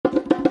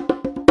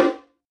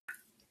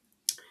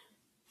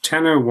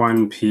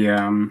10:01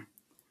 p.m.,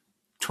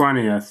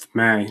 20th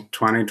May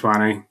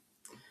 2020.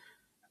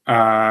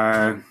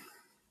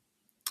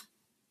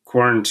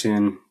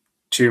 Quarantine,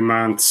 2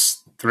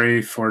 months,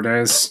 3-4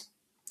 days.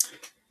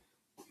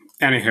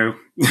 Anywho,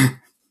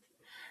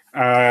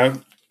 I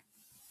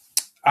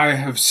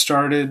have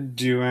started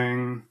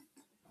doing,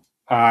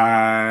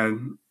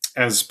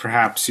 as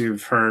perhaps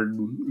you've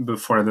heard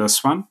before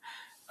this one,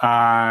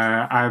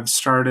 I've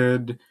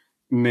started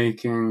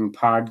making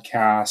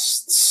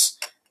podcasts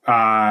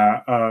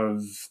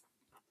of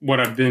what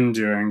I've been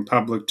doing,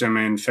 public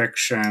domain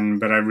fiction,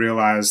 but I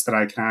realized that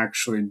I can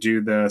actually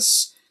do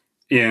this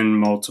in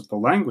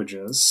multiple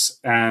languages.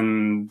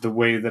 And the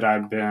way that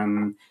I've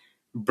been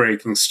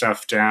breaking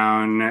stuff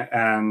down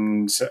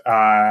and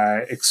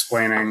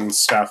explaining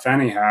stuff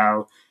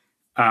anyhow,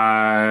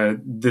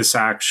 this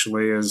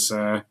actually is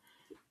a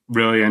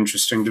really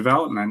interesting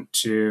development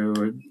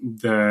to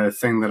the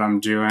thing that I'm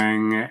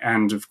doing.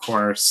 And of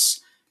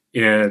course,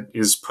 it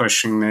is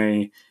pushing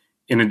me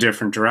in a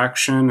different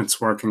direction.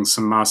 It's working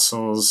some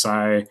muscles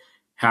I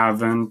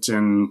haven't,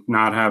 and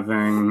not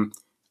having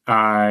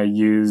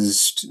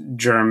used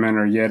German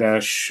or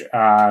Yiddish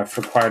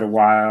for quite a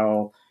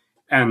while.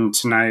 And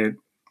tonight,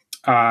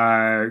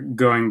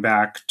 going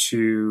back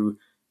to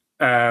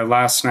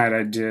last night,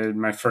 I did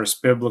my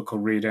first biblical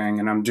reading,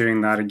 and I'm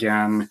doing that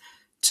again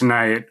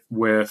tonight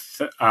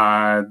with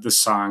the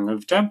Song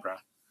of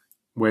Deborah,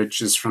 which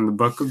is from the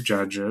book of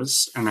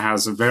Judges and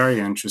has a very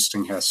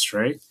interesting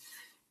history.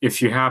 If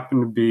you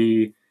happen to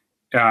be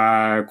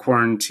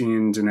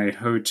quarantined in a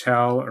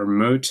hotel or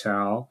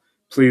motel,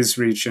 please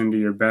reach into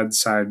your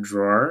bedside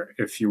drawer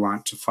if you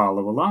want to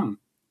follow along.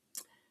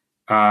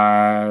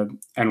 And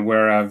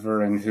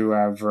wherever and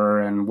whoever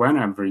and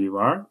whenever you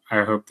are,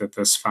 I hope that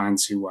this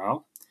finds you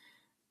well.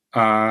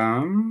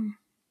 I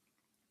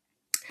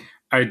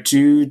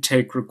do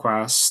take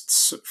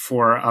requests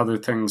for other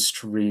things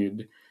to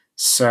read.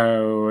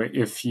 So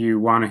if you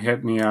want to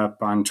hit me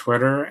up on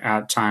Twitter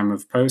at time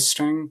of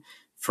posting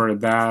for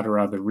that or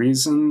other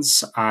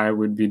reasons, I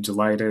would be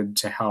delighted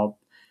to help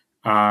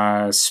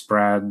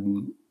spread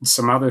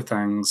some other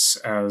things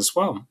as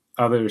well.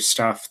 Other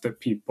stuff that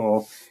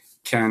people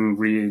can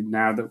read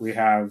now that we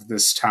have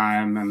this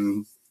time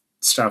and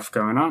stuff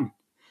going on.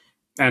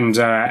 And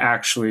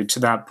actually, to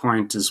that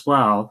point as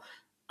well,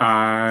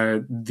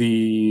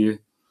 the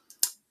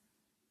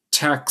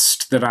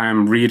text that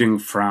I'm reading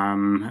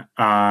from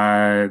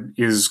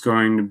is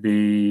going to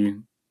be,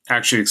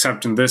 actually,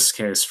 except in this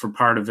case, for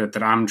part of it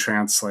that I'm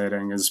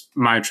translating is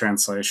my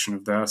translation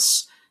of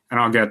this, and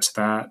I'll get to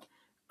that.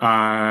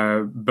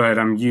 But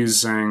I'm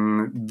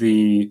using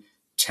the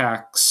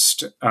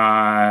text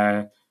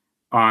on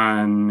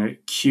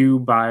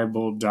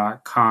qbible.com,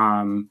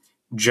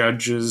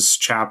 Judges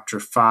chapter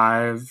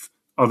 5,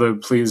 although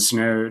please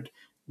note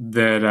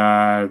that,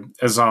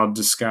 as I'll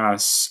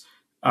discuss,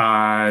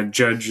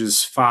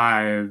 Judges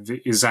 5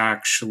 is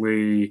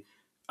actually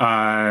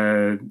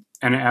an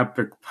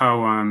epic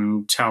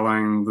poem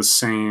telling the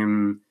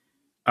same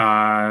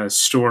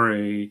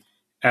story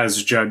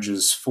as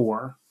Judges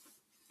 4.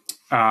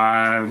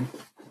 And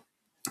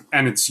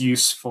it's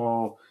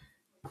useful,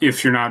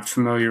 if you're not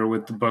familiar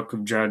with the book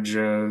of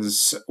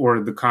Judges or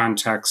the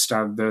context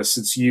of this,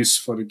 it's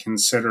useful to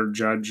consider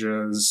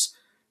Judges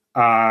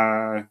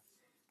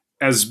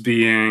as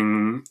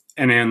being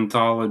an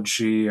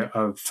anthology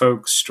of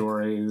folk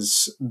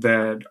stories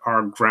that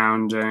are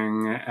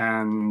grounding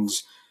and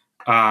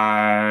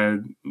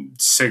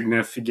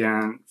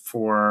significant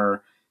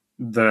for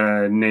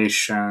the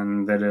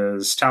nation that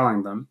is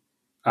telling them,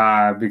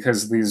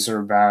 because these are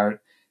about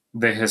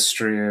the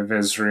history of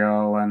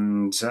Israel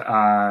and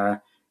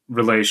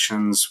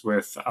relations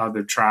with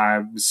other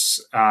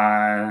tribes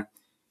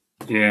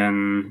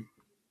in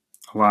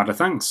a lot of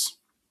things.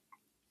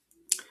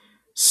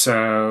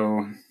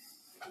 So,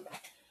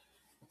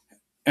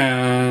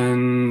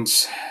 and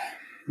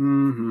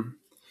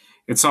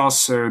it's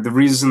also the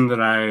reason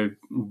that I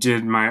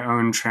did my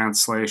own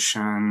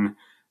translation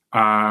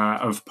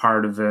of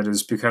part of it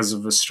is because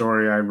of a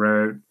story I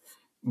wrote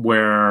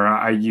where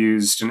I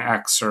used an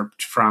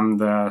excerpt from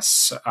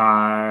this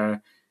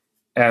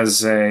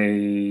as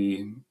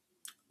a,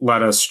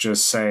 let us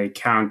just say,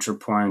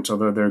 counterpoint,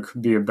 although there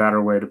could be a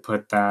better way to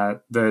put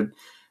that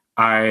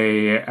I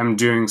am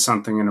doing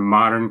something in a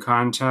modern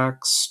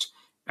context,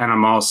 and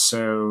I'm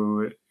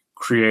also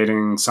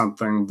creating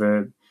something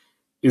that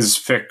is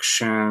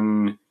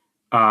fiction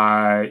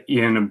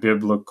in a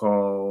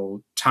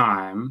biblical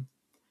time.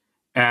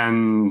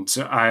 And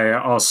I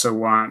also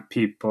want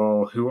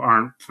people who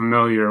aren't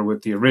familiar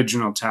with the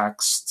original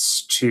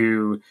texts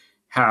to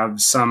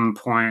have some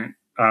point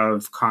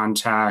of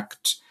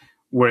contact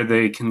where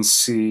they can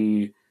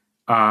see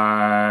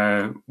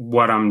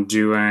what I'm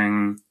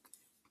doing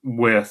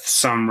with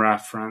some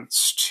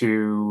reference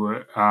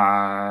to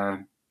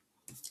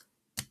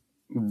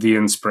the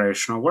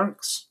inspirational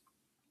works.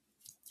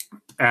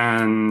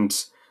 And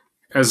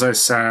as I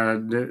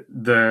said,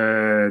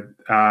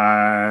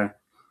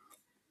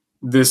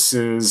 this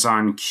is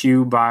on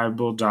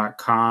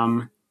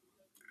qbible.com,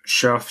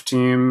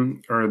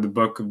 Shoftim, or the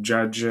Book of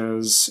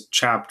Judges,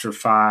 chapter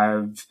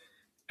 5.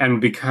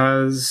 And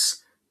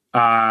because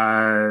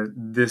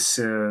this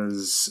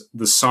is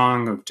the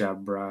Song of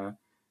Deborah,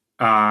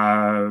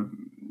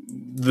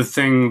 the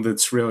thing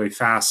that's really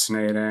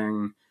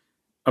fascinating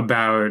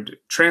about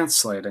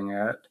translating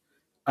it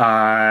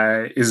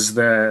is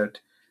that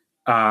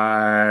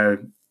uh,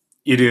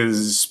 it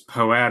is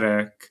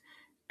poetic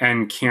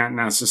and can't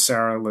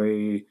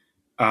necessarily,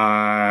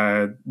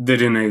 that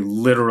in a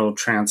literal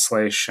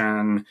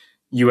translation,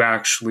 you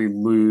actually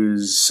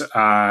lose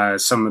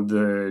some of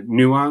the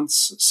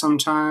nuance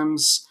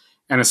sometimes,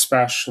 and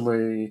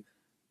especially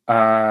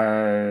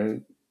uh,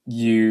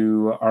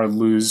 you are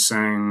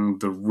losing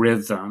the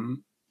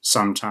rhythm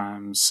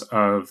sometimes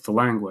of the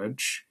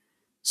language.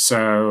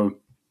 So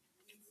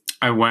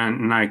I went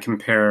and I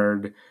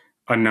compared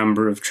a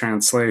number of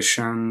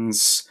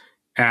translations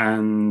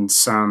and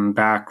some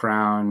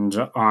background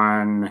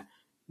on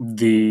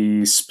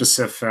the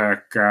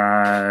specific,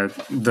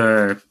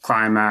 the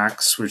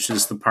climax, which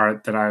is the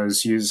part that I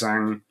was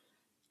using.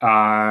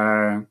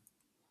 And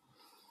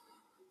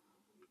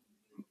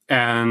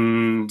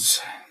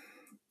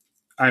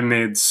I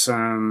made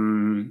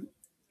some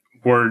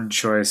word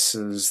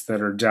choices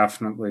that are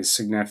definitely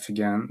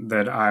significant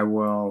that I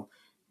will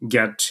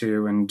get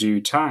to in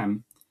due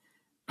time.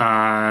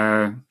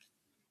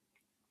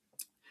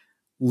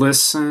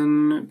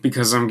 Listen,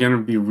 because I'm going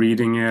to be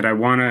reading it. I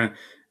want to,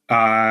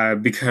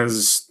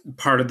 because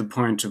part of the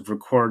point of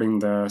recording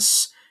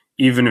this,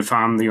 even if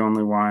I'm the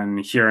only one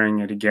hearing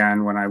it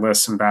again when I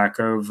listen back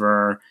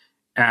over,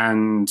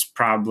 and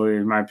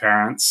probably my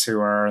parents who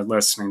are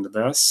listening to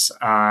this,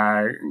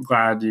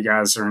 glad you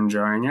guys are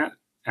enjoying it.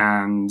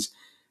 And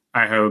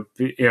I hope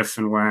if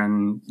and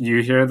when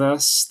you hear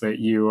this that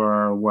you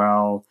are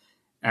well,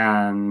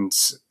 and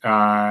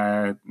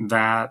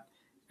that,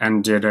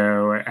 and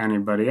ditto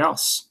anybody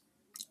else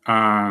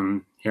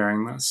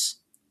hearing this.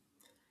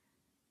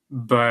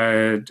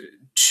 But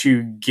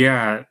to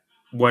get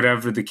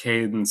whatever the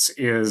cadence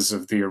is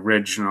of the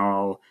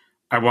original,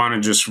 I want to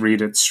just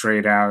read it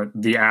straight out,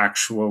 the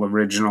actual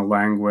original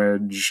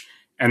language.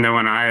 And then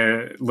when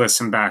I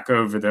listen back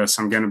over this,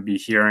 I'm going to be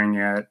hearing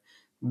it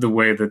the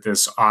way that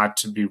this ought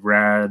to be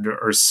read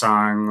or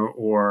sung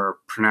or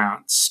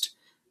pronounced.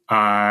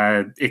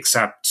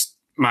 Except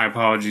my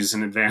apologies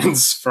in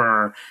advance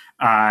for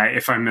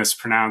if I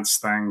mispronounce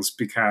things,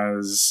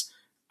 because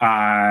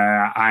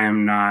I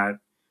am not,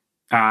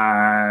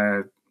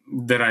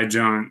 that I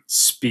don't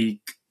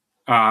speak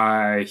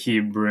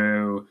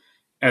Hebrew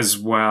as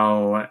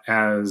well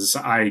as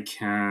I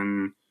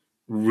can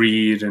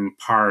read and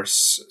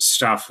parse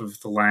stuff of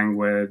the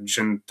language.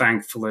 And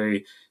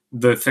thankfully,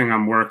 the thing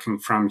I'm working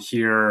from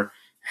here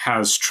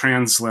has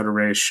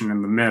transliteration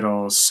in the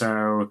middle.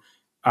 So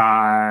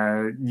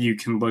you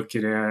can look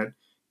at it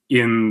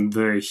in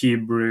the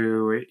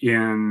Hebrew,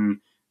 in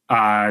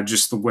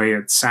just the way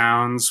it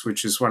sounds,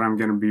 which is what I'm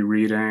going to be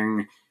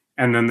reading.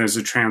 And then there's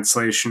a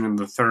translation in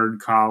the third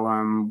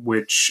column,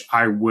 which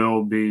I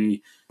will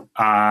be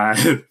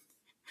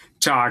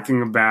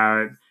talking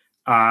about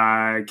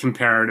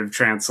comparative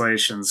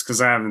translations,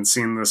 because I haven't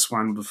seen this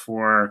one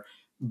before.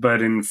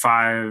 But in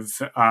chapter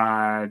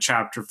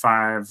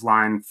 5,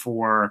 line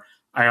 4,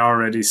 I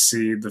already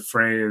see the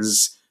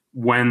phrase,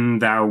 when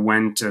thou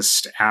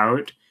wentest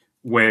out,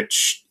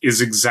 which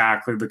is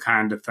exactly the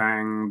kind of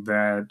thing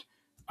that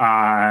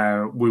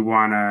we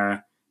want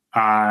to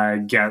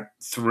get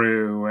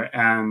through,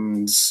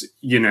 and,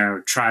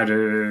 try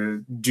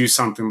to do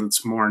something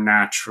that's more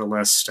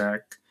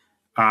naturalistic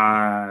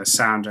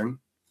sounding.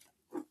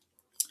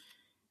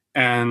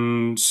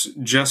 And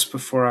just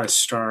before I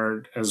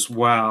start as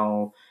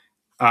well,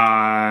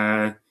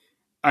 I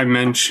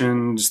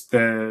mentioned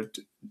that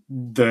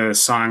the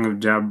Song of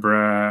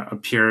Deborah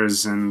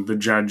appears in the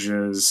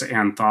Judges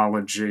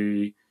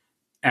anthology.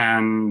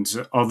 And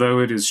although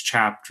it is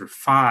chapter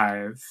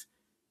 5,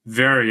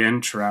 very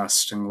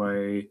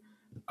interestingly,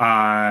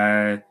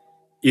 it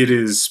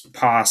is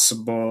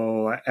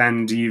possible,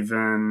 and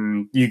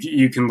even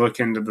you can look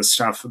into the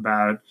stuff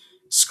about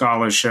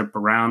scholarship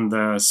around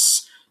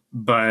this,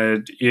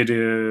 but it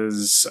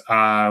is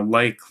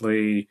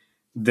likely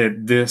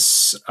that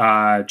this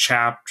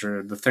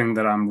chapter, the thing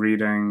that I'm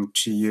reading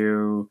to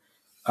you,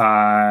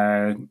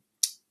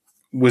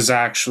 was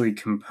actually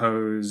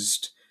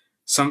composed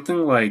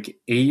something like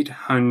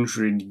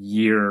 800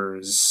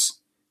 years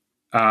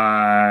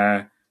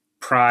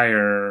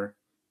prior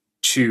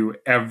to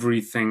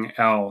everything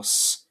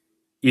else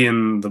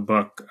in the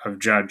book of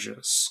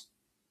Judges,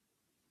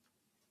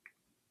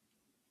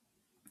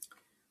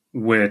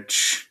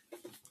 which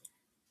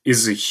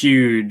is a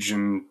huge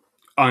and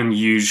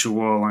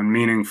unusual and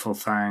meaningful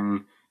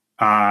thing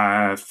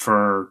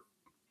for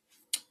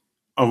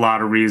a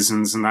lot of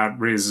reasons, and that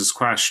raises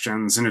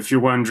questions. And if you're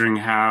wondering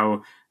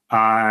how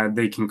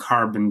they can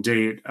carbon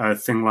date a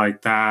thing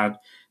like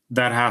that,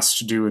 that has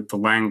to do with the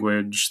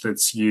language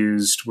that's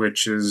used,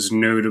 which is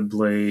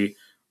notably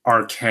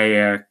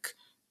archaic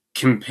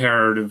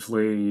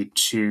comparatively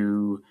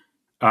to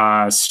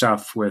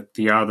stuff with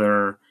the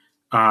other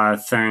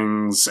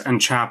things,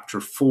 and chapter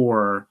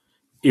 4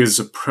 is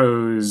a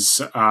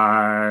prose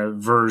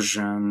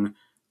version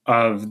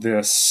of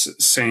this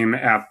same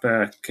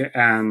epic,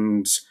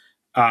 and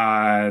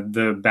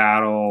the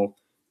battle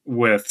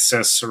with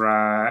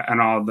Sisera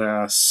and all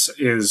this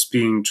is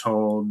being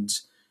told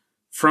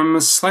from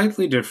a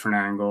slightly different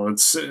angle.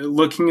 It's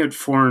looking at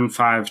 4 and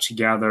 5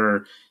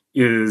 together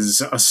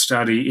is a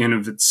study in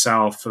of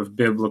itself of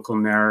biblical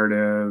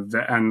narrative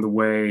and the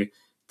way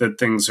that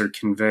things are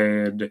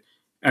conveyed.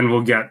 And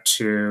we'll get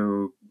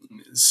to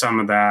some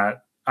of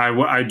that.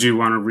 I do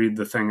want to read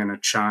the thing in a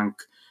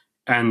chunk.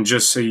 And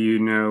just so you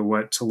know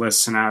what to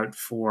listen out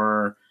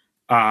for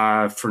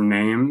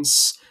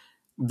names,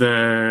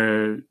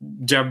 the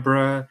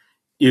Deborah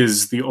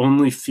is the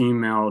only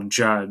female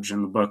judge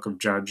in the book of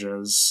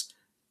Judges.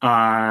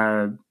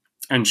 And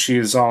she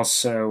is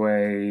also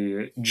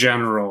a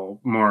general,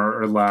 more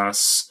or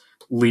less,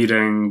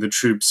 leading the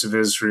troops of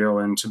Israel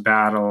into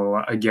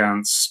battle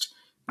against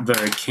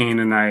the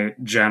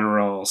Canaanite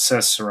general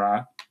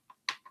Sisera.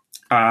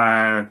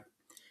 And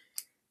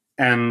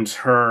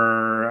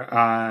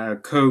her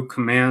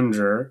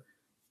co-commander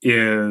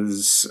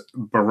is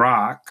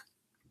Barak.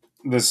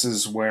 This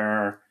is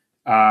where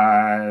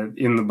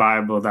in the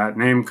Bible that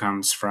name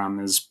comes from,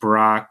 is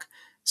Barak,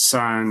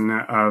 son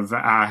of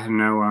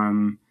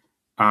Ahinoam.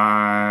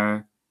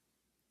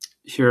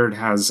 Here it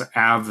has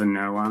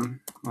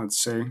Avinoam. Let's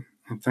see.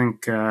 I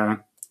think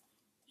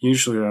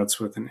usually that's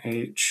with an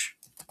H.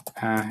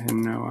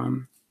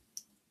 Ahinoam.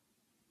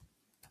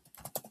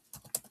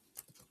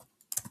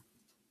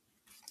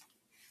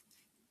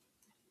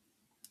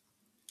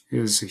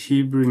 Is a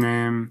Hebrew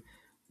name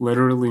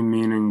literally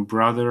meaning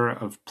brother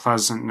of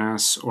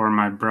pleasantness or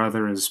my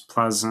brother is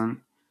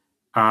pleasant.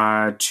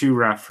 2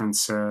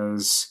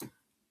 references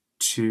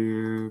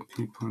to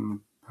people in the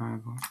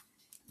Bible.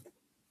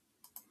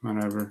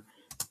 Whatever.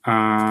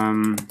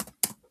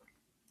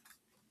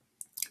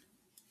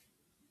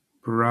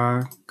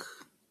 Barak,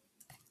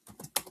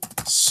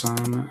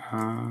 son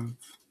of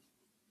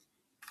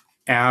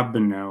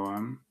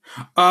Abinoam.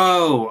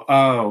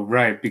 Oh,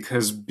 right,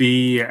 because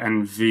B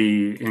and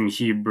V in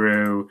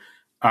Hebrew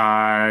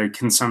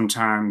can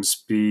sometimes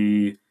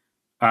be,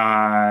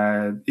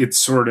 it's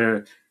sort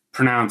of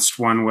pronounced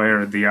one way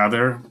or the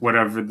other,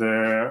 whatever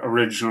the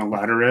original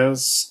letter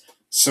is.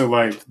 So,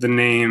 like the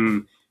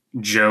name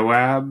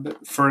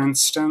Joab, for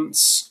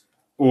instance,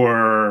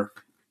 or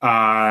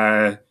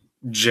JL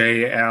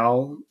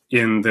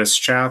in this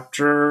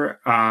chapter,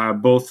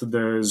 both of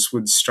those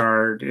would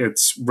start,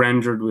 it's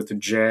rendered with a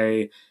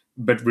J,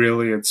 but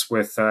really it's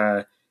with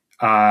a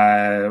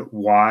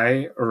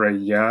Y or a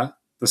Y,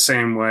 the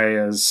same way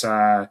as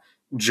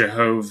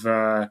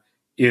Jehovah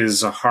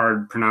is a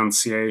hard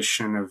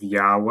pronunciation of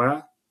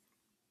Yahweh,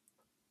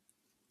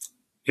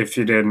 if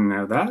you didn't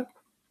know that.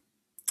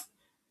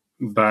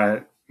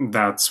 But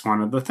that's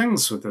one of the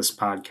things with this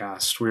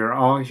podcast. We are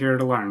all here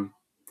to learn.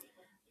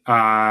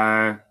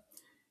 And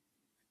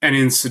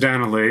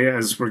incidentally,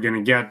 as we're going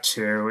to get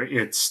to,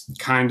 it's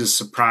kind of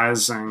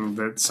surprising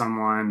that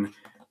someone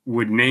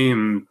would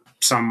name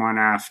someone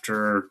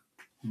after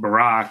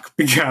Barak,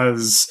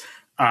 because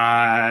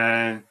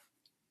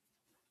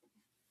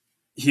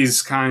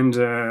he's kind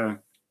of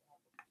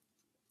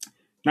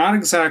not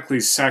exactly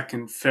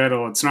second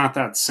fiddle. It's not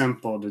that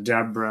simple to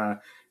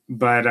Deborah,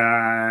 but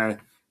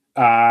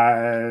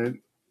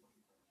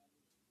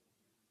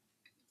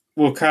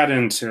we'll cut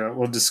into it.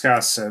 We'll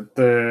discuss it.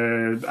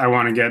 I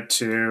want to get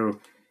to,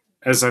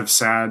 as I've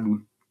said,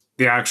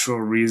 the actual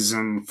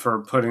reason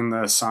for putting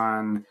this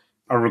on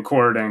a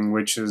recording,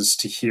 which is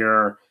to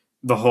hear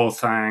the whole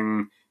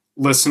thing,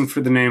 listen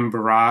for the name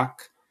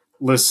Barak,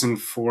 listen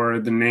for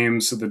the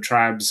names of the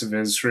tribes of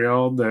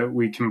Israel that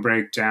we can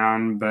break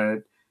down.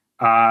 But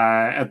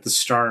at the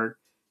start,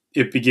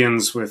 it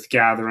begins with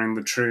gathering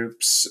the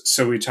troops.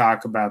 So we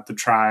talk about the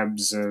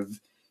tribes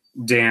of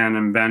Dan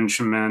and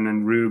Benjamin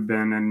and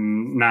Reuben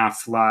and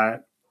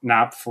Naphtali,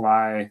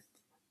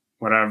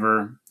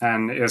 whatever,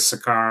 and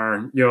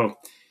Issachar. You'll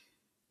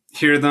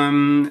hear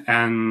them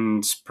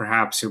and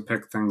perhaps you'll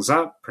pick things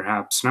up,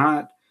 perhaps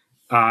not.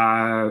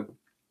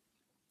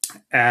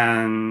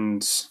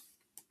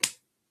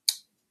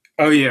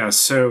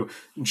 So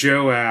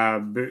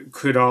Joab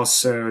could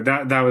also,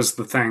 that was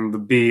the thing, the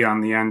B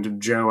on the end of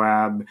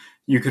Joab,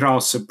 you could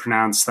also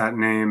pronounce that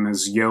name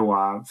as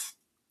Yoav.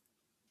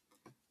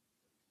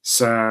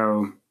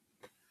 So,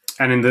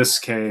 and in this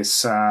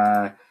case,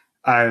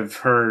 I've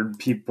heard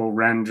people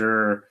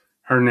render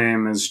her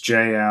name as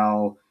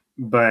JL,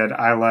 but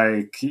I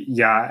like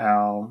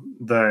Yael,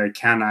 the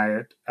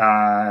Kenite,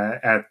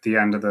 at the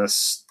end of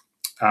this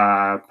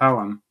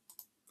poem.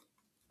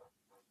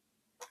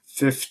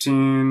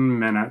 15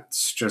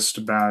 minutes just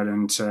about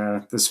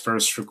into this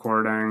first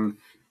recording.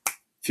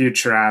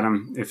 Future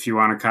Adam, if you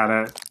want to cut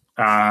it,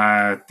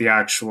 the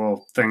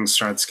actual thing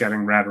starts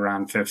getting read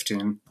around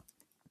 15.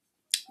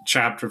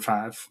 Chapter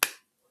 5.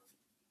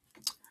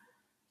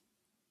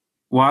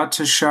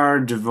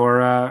 Watashar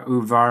Devora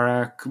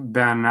Uvarak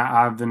ben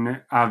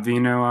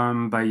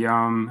Avinoam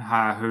Bayom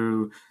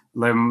Hahu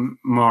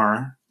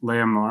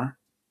Leamor.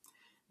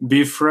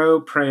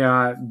 Bifro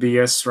Prayat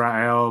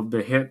Israel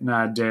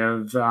Behitna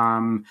Dev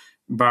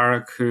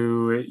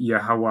Baraku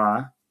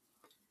Yahweh.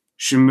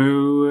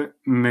 Shemu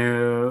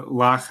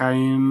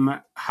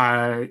Melachaim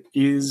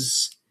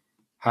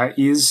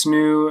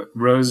Haiznu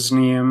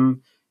Rosnium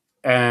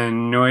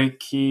and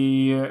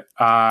Noiki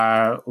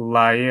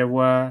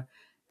Laewa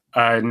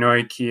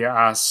Noiki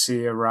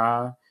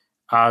Asira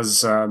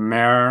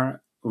Azamer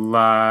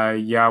La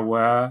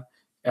Yahweh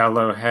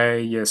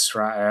Elohe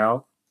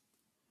Yisrael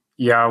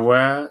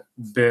Yahweh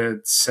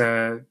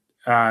B'Tzetka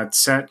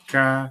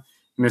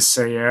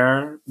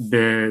Misayer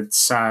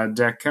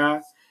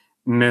B'Tzadeka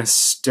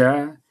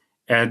Miste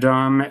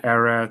Edom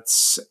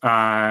Eretz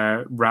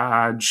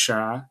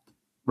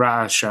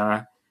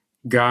Ra'asha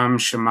Gam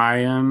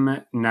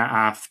Shemayim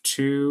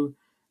Na'afu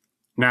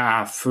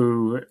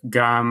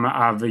Gam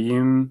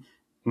Avim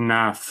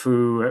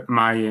Nafu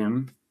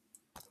Mayim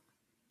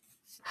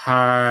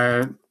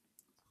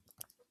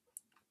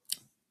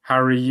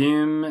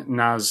Hariyim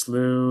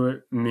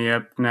Nazlu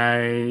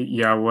Miepnei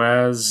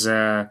Yahweh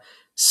Ze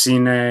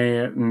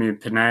Sine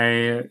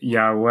Mipnei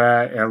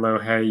Yahweh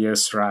Elohe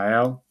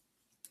Yisrael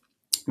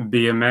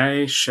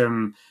B'Yamei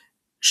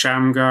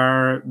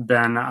Shamgar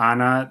ben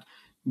Anat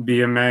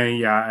B'Yamei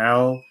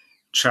Yael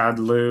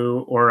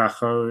Chadlu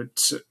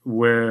Orachot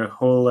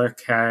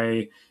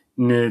Weholekei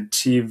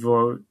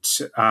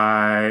Netivot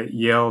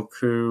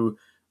Yelku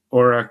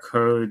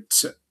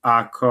Orachot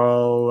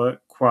Akol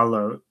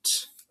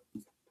Qualot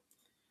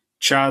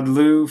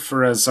Chadlu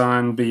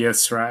Farazan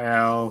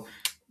B'Yisrael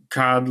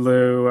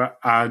Kadlu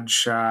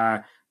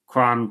Adsha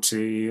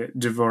Quamti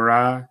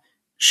Devorah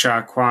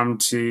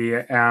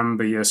Shaquamti Am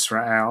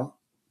B'Yisrael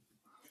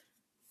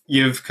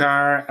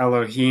Yivkar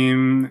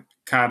Elohim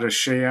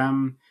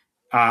Kadashem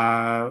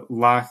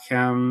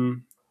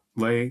Lachem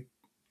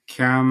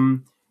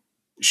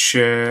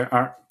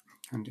She'ar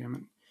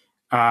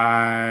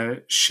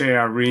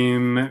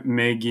She'arim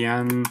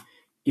Megian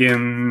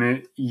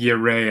Im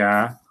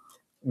Yereah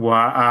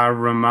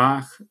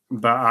Wa'aramach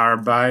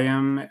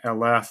Ba'arbayim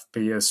Elef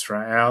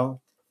B'Yisrael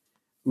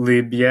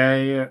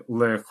Libye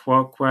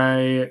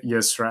Lekwokwe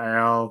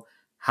Yisrael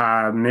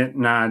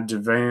Ha-mitna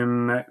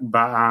Devim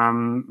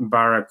Ba'am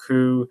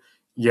Baraku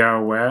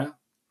Yahweh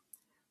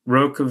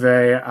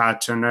Rokave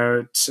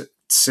Atonot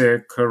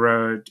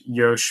Tsikorot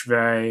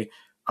Yoshve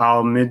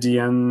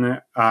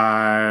Al-Midian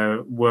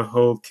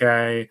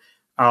Wahulke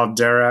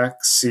Al-Derek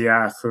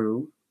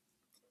Siahu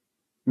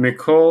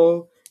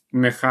Mikol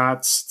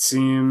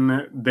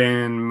Mechatzim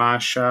Ben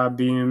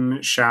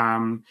Mashabim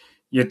Sham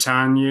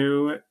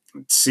Yatanyu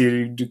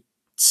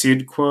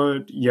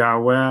Tzidquot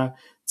Yahweh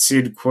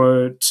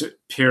Tzidquot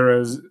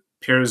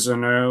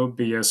Pirzano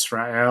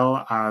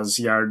B'Yisrael Az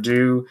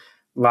Yardu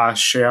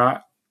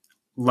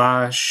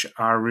Lash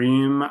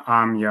Arim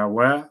Am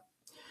Yahweh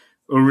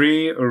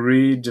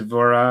Uri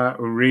Devora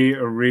Uri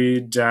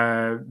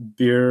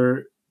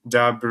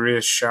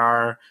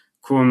Dabrishar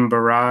Kum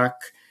Barak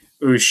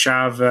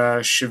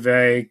Ushava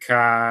Shvei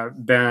Ka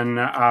Ben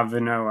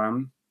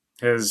Avinoam,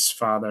 his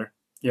father.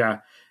 Yeah.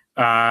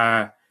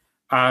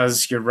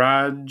 Az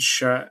Yerad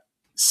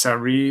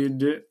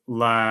Sarid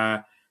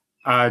La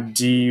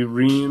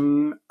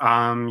Adirim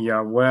Am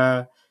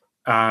Yahweh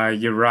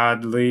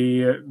Yerad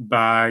Li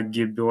Ba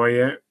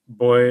Giboye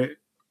Boy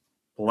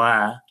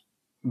Bla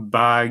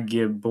Ba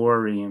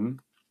Giborim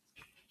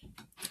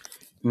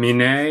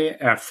Mine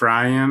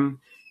Ephraim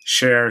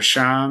Sher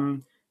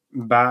Sham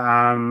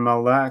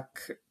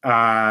Ba'amalek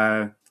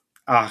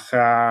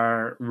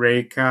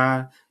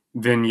Achareka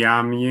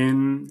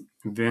Vinyamin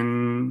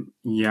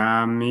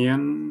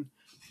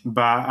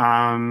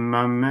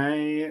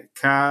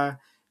Ba'amameka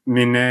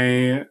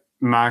Mine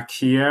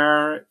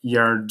Makir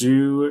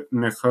Yardu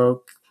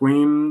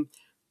Mechokwim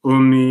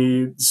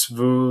Umi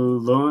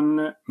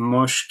Zvulun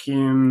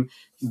Moshkim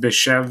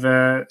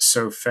Besheve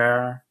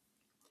Sofer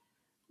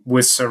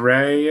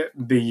Wisarei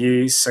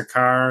B'yi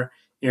Sakar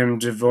Im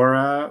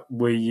Devora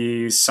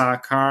W'yi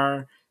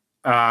Sakar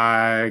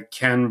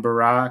Ken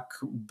Barak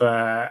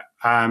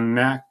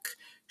Ba'amek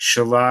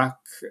Shulak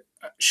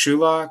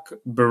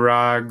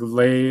Barag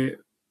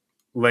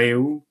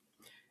Leu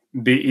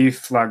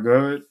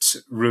Be'iflagot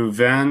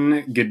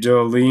Ruven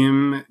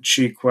Gedolim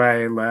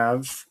Chikwe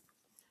Lev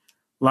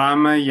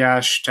Lama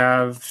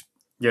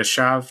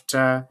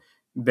Yashavta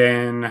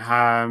Ben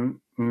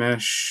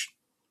Hamish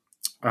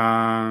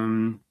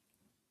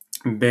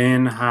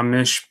Ben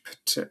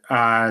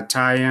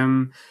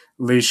Hamishptayim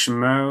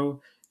Lishmo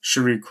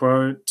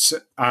Shriquot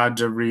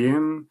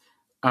Adarim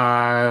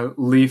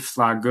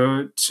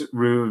Liflagot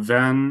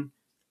Ruven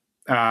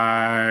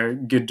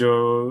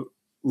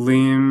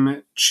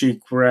Gedolim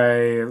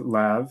Chikre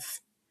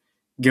Lev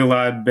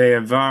Gilad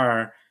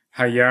Be'avar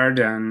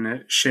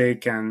Hayarden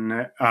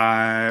Shaken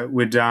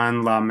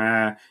Widan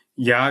Lame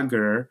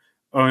Yager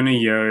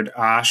Oniyod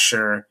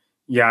Asher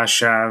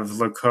Yashav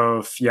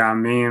Lakof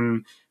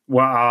Yamim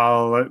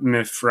Wa'al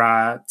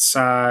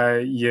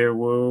Mifratza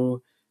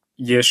Yewu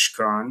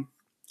Yishkon.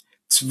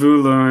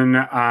 Tvulun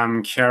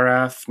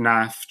Keref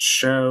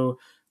Nafsho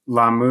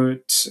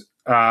Lamut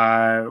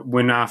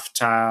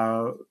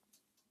Winaftal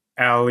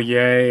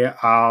Elye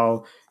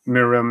Al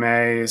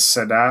Mirume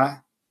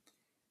Sada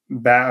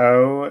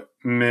Bao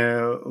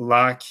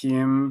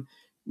Milakim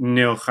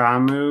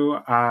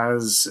Nilchamu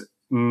Az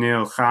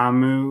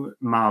Nilchamu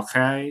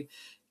Malche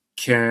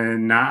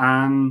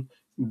Kenaan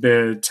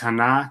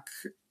Betanak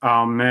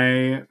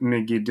Alme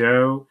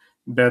Megiddo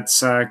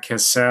Betza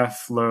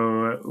Kesef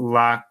Lo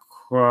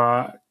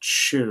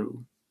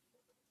Lakwachu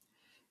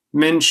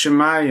Min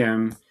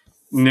Shemayim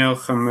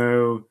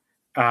Nilchamu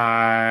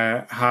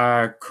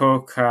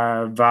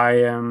HaKoka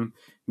Vayim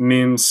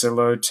Mim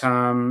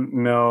Silotam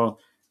Mil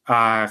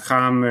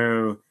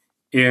Chamu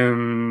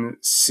Im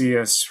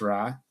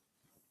Siasra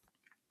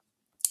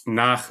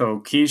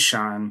Nachal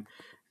Kishan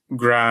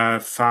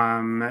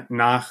Grafam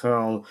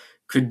Nachal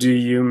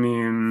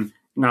Kuduyumim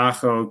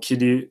Nachal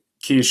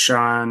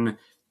Kishan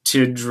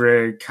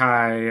Tidre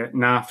Kai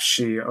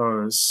Nafshi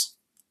Oz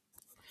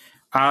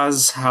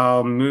Az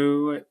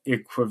Halmu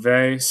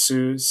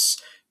Equivesus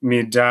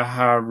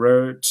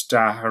Daharot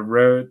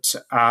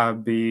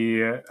Abi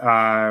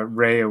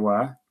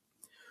Rewa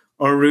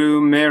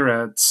Oru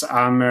Meretz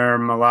Amer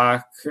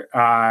Malak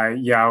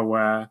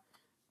Yahweh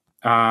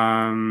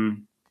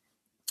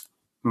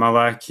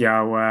Malak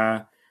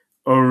Yahweh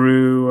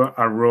Oru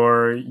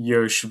Aror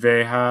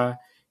Yoshveha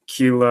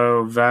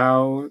Kilo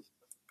Val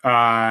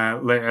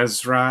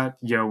Le'ezrat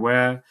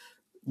Yahweh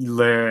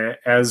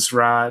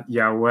Le'ezrat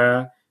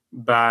Yahweh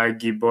Ba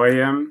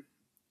Giboyim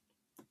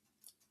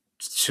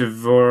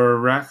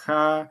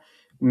Tvorecha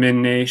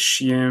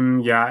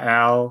Menashim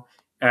Yael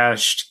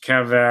Esht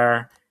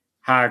Kever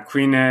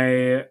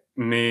Haquine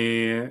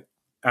Mi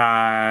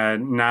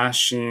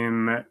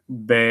Nashim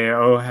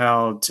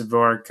Be'ohel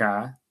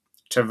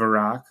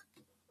Tvorak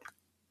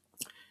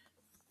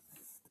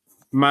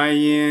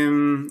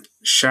Mayim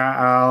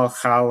Sha'al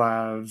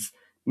Chalav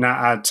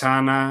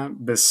Na'atana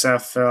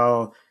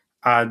Besefel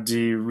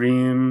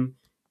Adirim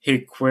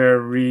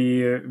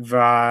Hikweri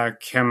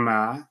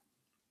Vakema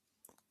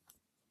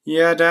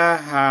Yada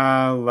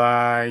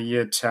hala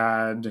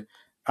yitad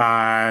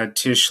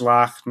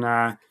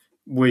tishlachna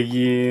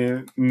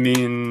wiyi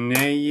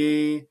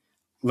mineyi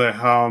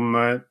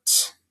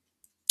lehalmut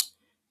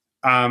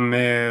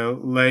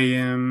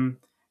ameleim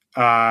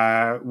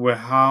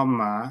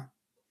wihalma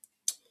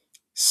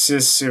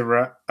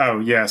Sisera. Oh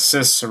yeah,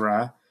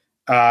 Sisera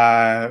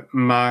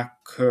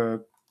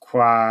makukwa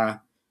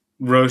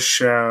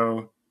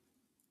rosho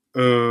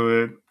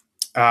u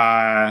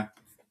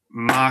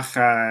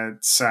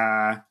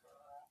machatsa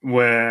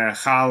we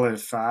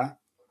Khalifa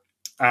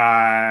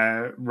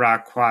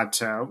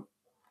Rakwato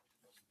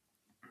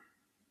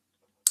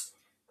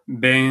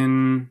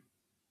Ben.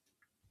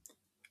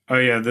 Oh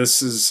yeah,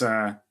 this is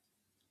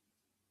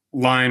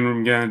line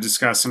we're going to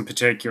discuss in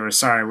particular.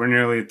 Sorry, we're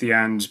nearly at the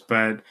end,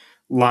 but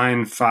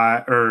line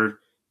 5 or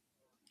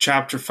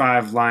chapter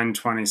 5, line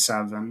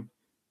 27.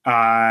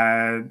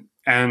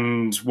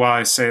 And while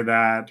I say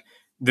that,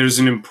 there's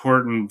an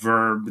important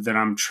verb that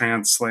I'm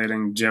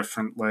translating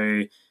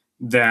differently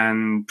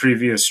than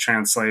previous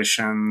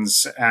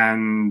translations,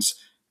 and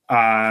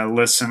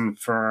listen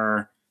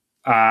for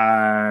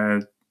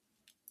how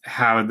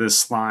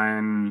this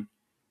line.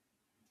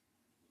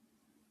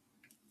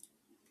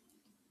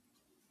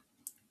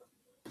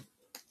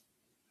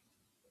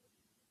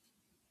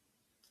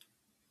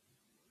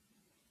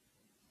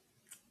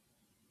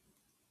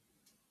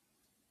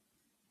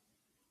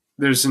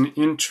 There's an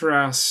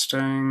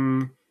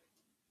interesting,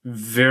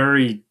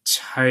 very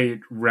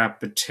tight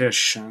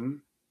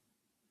repetition.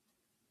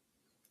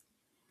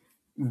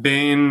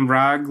 Bein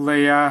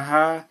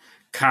ragleyaha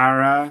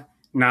kara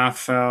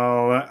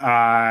nafel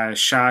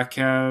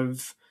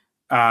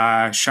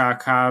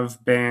shakav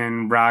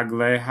ben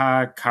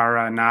ragleha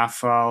kara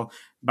nafel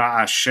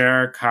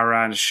ba'asher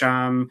kara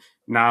sham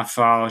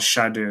nafal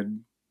shadud.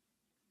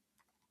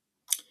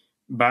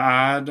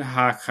 Ba'ad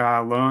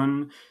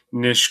hakalon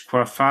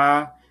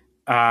nishkwafa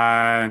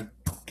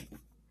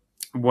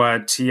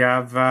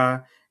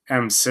Watiava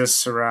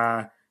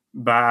Sisera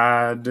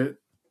Bad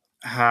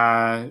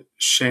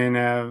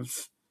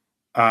Ha-Shenev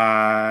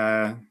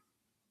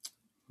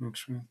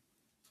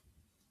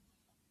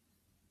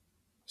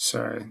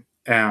sorry.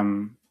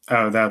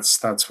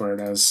 That's where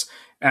it is.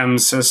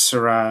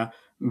 Sisera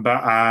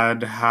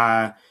Ba'ad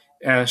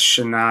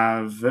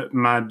Ha-Eshnav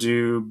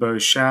Madu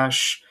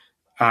Boshash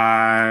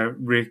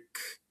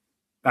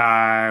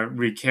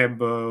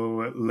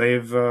Rikebo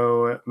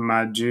Levo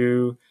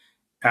Madu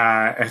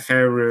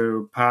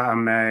Echeru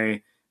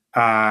Pa'ame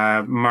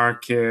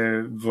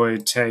Marke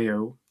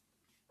Voiteo.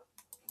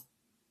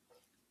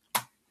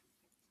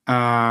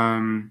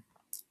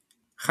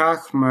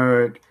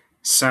 Chachmod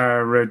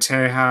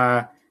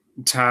Saroteha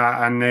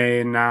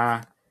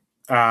Ta'anena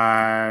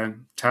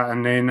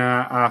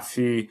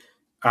Afi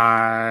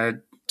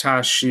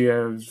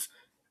Tashiev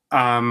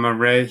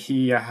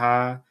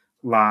Marehiyaha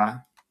La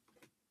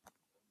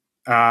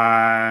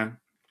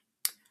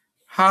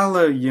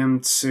Hala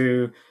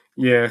yimtsu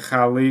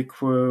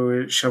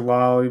yechalikwu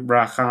shalal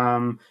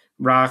racham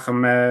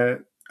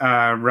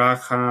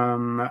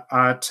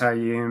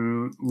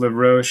atayim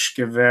lerosh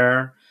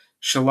gever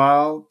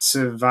shalal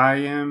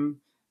tzvayim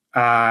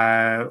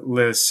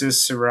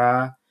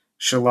lesisera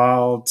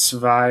shalal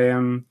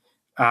tzvayim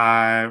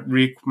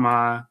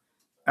rikma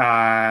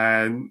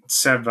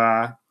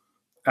seva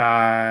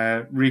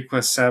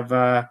rikwa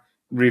seva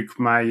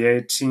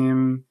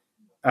rikmayetim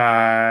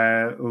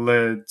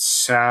le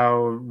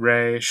tsau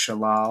re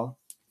shalal.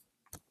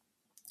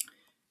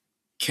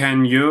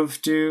 Ken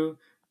yuvdu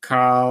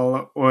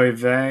kal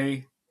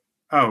oive.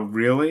 Oh,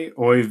 really?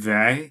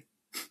 Oive?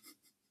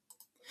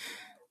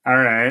 All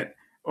right.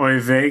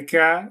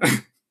 Oiveka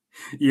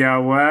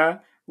Yahweh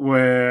we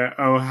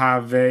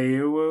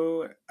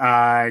ohaveu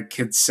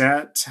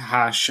kitset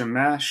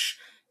hashemesh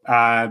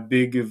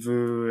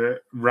bigavu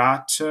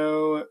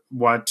rato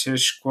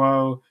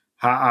watishquo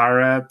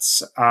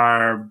haaretz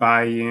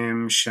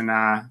arbayim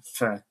shana.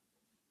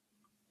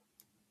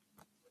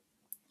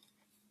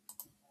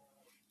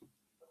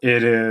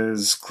 It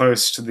is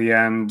close to the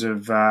end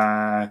of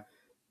the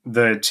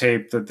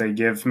tape that they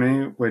give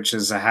me, which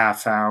is a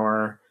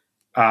half-hour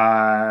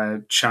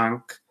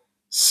chunk.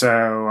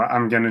 So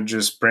I'm going to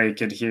just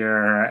break it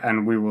here,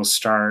 and we will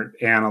start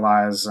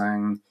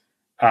analyzing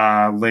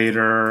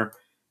later.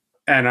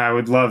 And I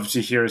would love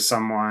to hear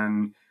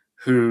someone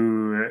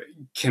who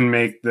can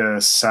make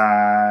this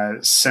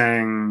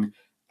sing.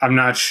 I'm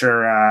not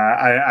sure.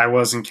 I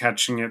wasn't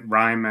catching it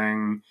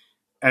rhyming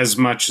as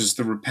much as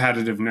the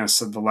repetitiveness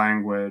of the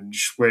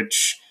language,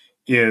 which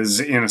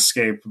is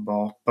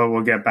inescapable. But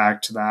we'll get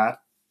back to that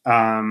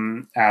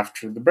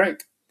after the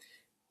break.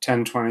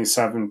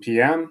 10:27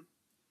 p.m.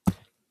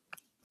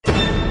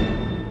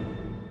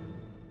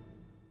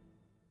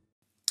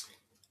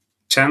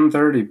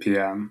 10:30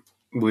 p.m.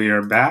 We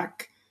are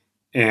back,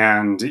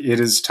 and it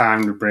is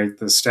time to break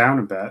this down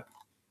a bit.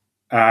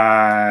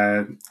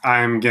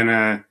 I'm going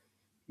to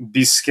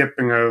be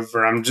skipping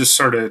over. I'm just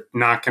sort of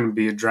not going to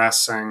be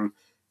addressing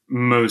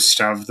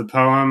most of the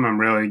poem. I'm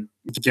really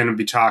going to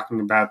be talking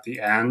about the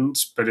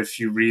end. But if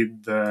you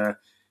read the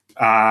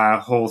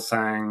whole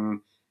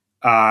thing,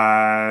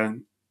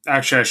 actually,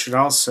 I should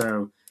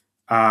also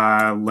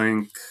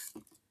link.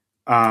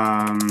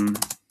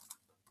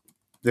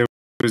 There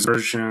was a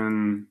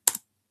version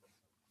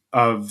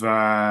of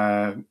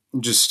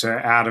just an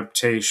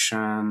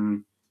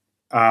adaptation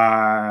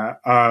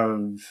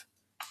of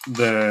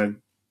the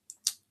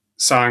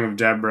Song of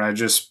Deborah. I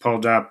just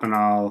pulled up, and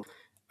I'll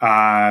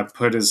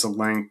put as a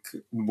link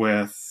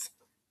with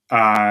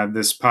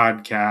this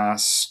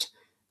podcast.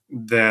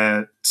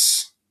 That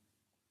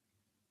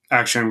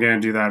actually, I'm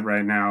going to do that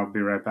right now. I'll be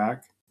right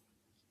back.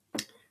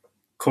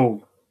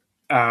 Cool.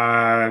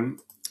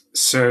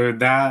 So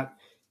that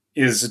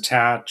is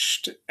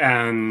attached,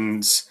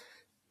 and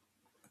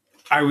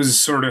I was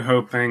sort of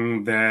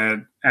hoping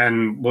that,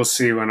 and we'll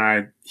see when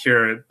I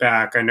hear it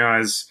back. I know I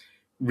was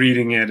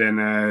reading it in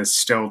a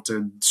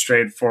stilted,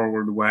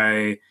 straightforward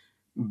way,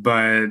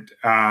 but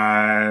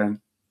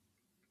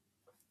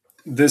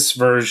this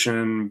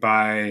version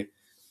by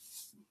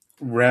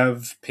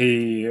Rev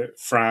P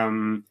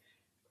from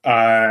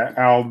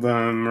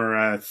album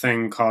or a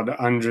thing called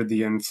Under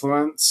the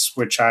Influence,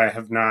 which I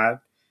have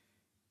not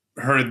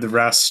heard the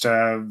rest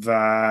of.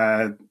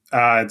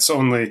 It's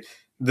only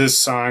this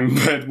song,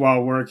 but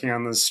while working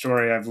on this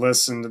story, I've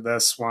listened to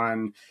this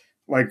one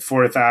like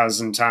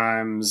 4,000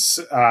 times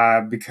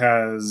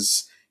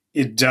because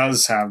it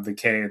does have the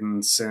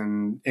cadence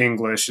in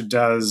English. It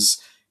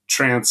does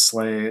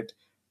translate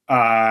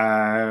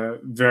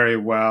very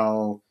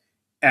well,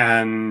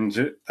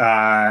 and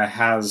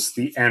has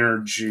the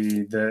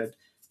energy that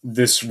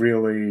this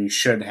really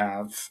should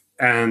have.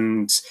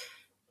 And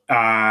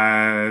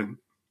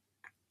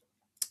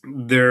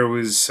there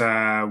was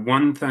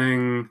one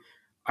thing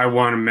I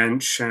want to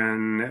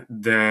mention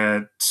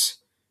that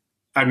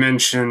I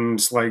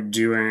mentioned, like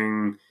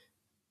doing.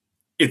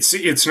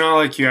 It's not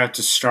like you have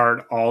to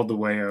start all the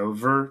way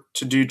over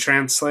to do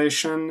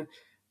translation,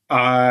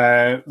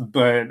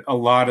 but a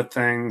lot of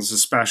things,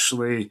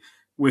 especially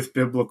with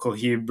Biblical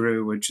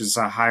Hebrew, which is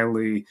a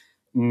highly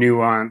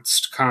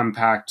nuanced,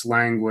 compact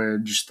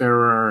language, there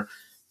are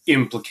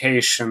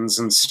implications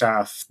and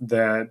stuff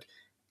that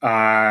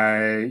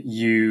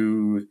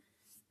you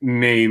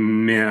may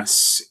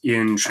miss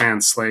in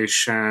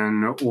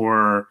translation,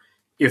 or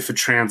if a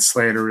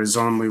translator is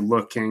only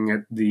looking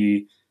at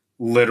the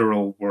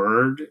literal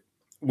word,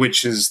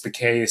 which is the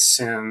case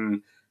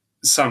in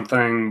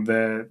something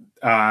that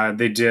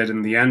they did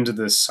in the end of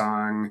this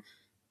song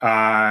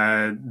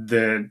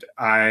that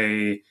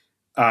I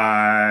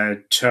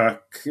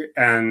took,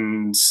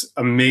 and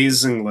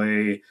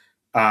amazingly,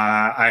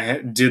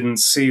 I didn't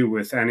see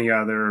with any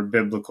other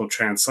biblical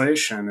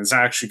translation. It's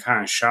actually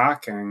kind of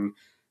shocking.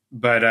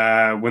 But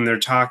when they're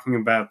talking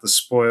about the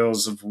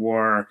spoils of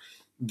war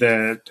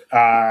that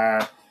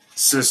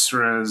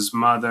Sisera's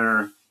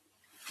mother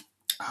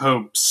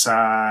hopes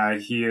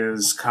he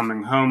is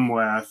coming home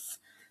with,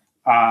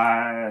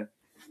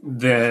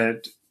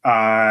 that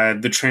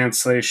the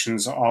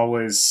translations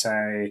always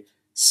say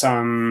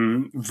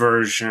some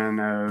version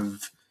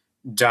of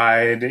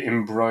dyed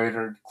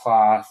embroidered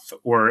cloth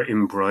or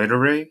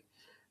embroidery.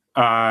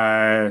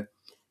 And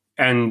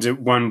at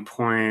one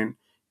point,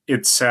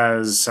 it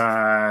says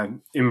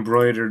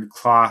embroidered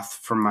cloth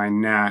for my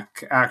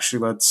neck. Actually,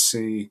 let's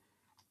see.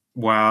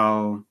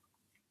 Well,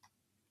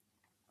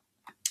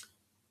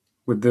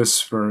 with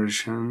this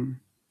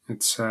version,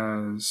 it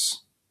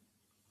says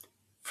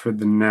for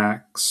the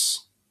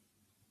necks.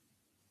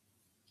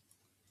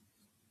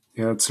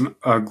 Yeah, it's an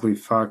ugly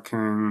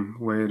fucking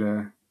way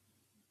to.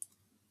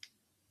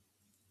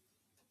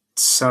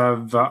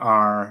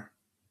 Tsavar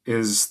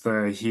is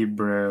the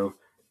Hebrew.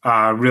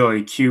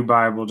 Really,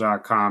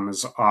 QBible.com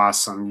is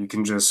awesome. You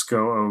can just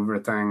go over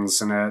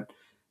things and it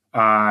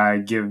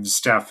gives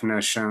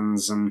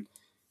definitions and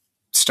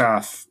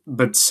stuff.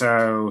 But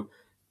so,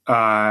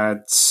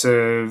 Tsavar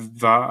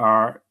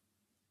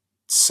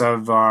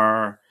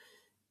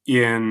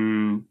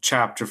in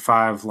chapter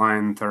 5,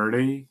 line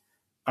 30,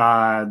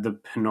 the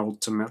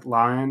penultimate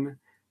line,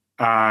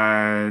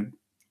 uh,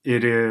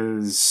 it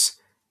is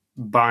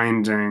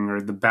binding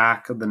or the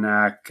back of the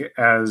neck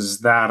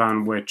as that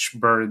on which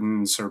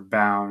burdens are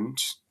bound,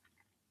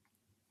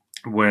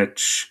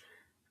 which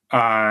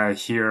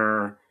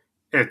here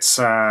it's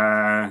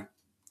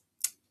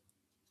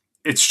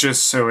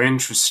just so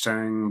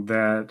interesting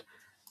that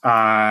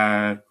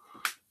uh,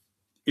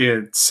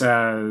 it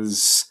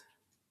says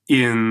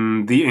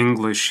in the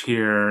English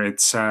here, it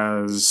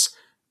says,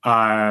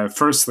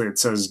 firstly, it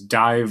says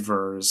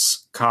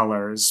divers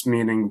colors,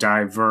 meaning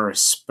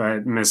diverse,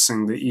 but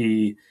missing the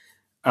E.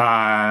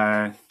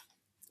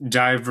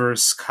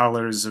 Diverse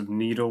colors of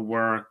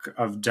needlework,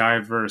 on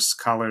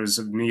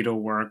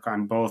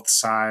both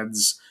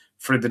sides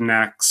for the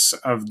necks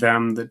of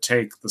them that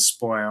take the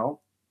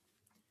spoil,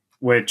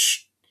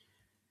 which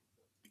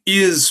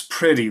is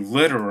pretty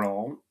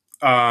literal.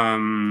 But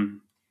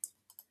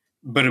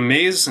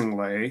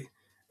amazingly,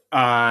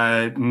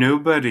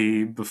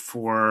 nobody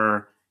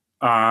before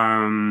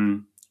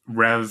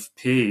Rev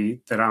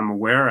P that I'm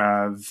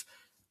aware of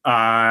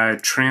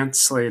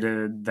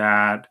translated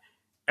that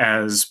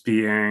as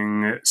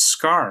being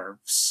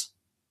scarves,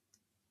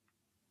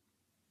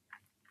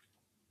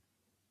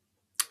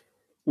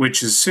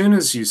 which as soon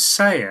as you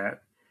say it,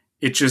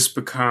 it just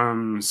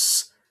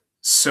becomes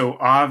so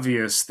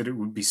obvious that it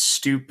would be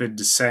stupid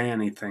to say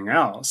anything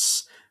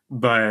else.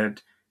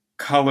 But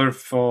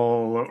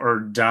colorful or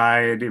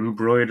dyed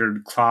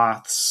embroidered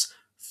cloths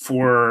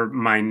for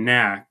my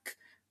neck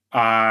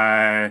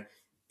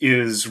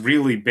is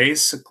really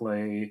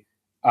basically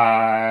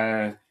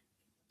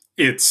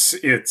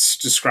it's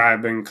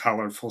describing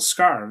colorful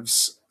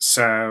scarves.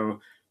 So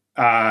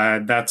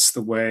that's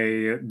the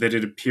way that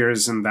it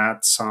appears in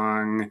that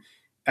song,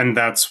 and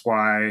that's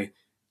why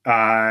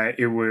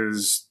it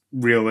was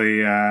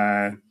really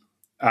uh,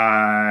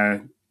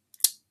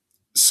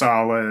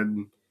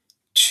 solid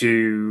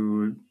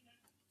to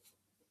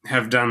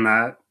have done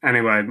that.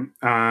 Anyway,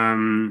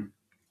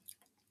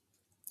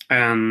 and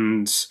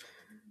I'm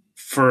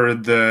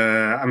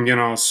going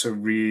to also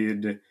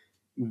read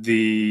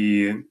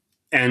the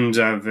end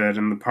of it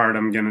and the part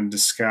I'm going to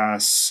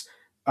discuss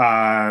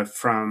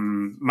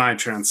from my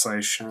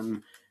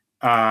translation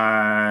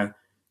after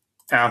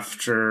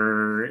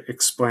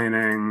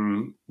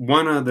explaining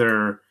one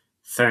other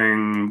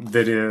thing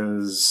that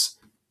is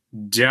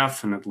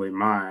definitely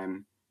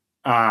mine.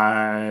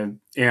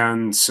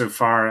 And so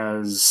far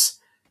as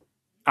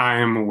I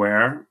am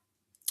aware,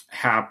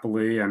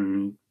 happily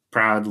and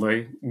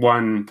proudly,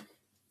 one.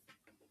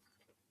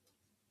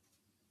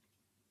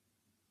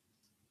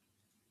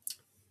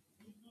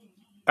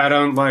 I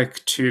don't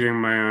like tooting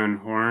my own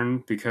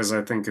horn because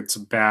I think it's a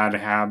bad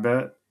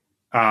habit,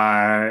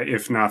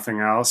 if nothing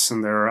else.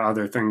 And there are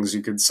other things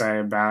you could say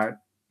about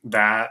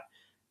that.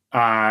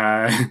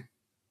 Uh,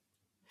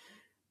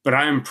 but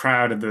I am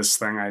proud of this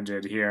thing I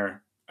did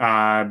here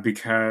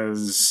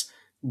because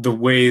the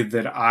way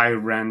that I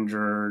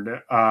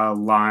rendered a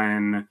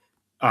line,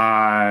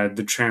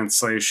 the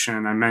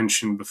translation I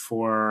mentioned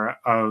before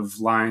of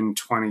line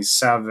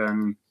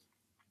 27,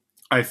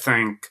 I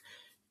think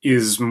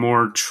is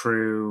more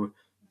true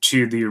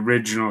to the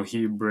original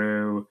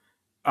Hebrew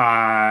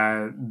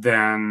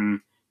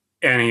than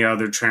any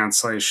other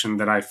translation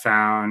that I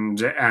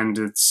found. And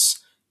it's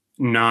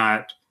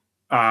not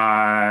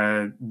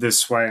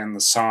this way in the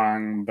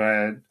song,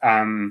 but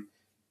I'm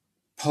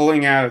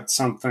pulling out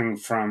something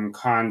from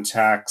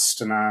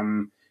context and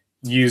I'm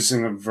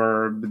using a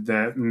verb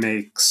that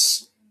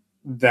makes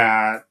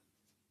that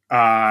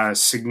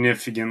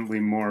significantly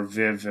more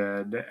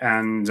vivid,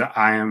 and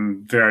I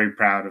am very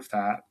proud of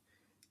that.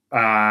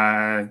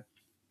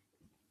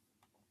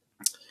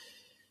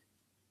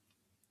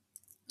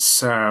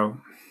 So,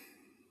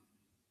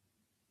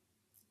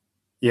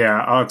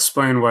 yeah, I'll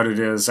explain what it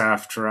is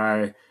after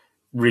I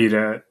read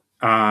it.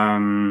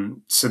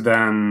 So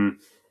then,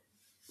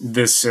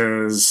 this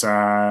is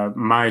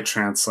my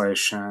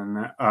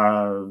translation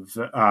of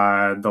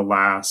the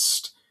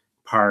last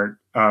part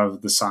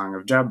of the Song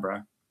of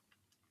Deborah.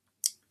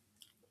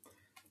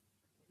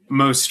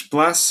 Most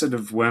blessed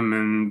of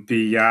women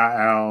be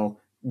Yael,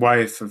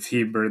 wife of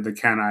Heber the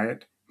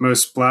Kenite,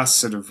 most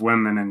blessed of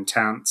women in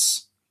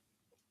tents.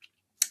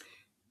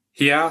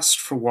 He asked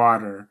for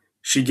water,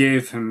 she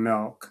gave him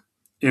milk.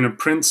 In a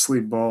princely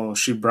bowl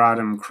she brought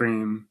him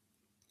cream.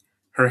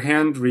 Her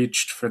hand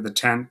reached for the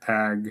tent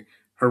peg,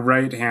 her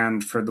right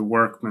hand for the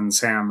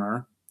workman's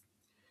hammer.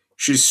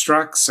 She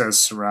struck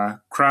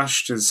Sisera,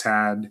 crushed his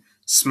head,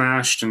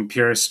 smashed and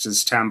pierced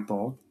his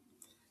temple.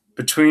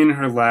 Between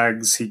her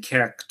legs he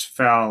kicked,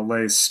 fell,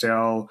 lay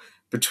still.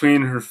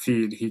 Between her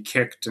feet he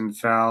kicked and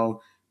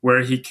fell.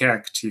 Where he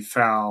kicked he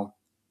fell,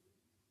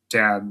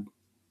 dead.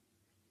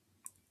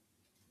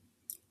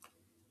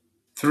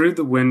 Through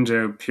the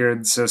window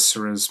peered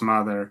Sisera's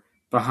mother.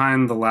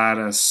 Behind the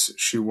lattice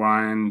she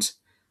whined.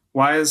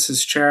 Why is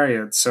his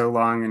chariot so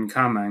long in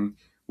coming?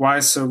 Why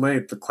so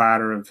late the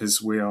clatter of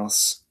his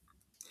wheels?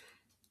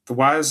 The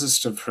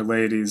wisest of her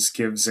ladies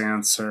gives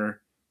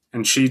answer,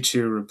 and she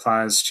too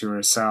replies to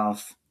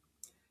herself.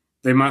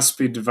 They must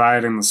be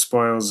dividing the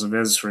spoils of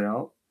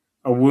Israel,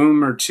 a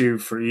womb or two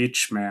for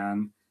each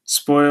man,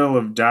 spoil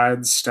of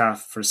dyed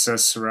stuff for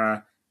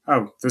Sisera.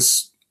 Oh,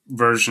 this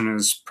version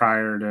is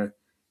prior to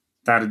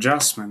that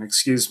adjustment,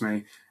 excuse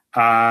me.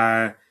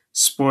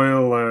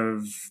 Spoil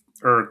of,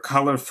 or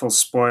colorful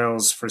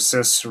spoils for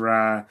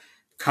Sisera,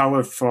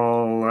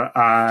 colorful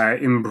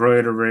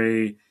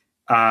embroidery,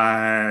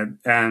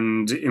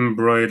 and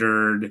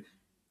embroidered,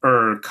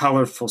 or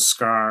colorful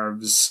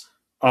scarves,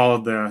 all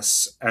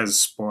this as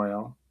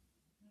spoil.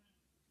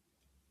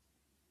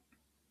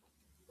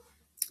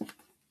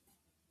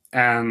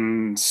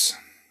 And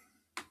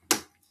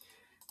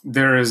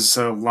there is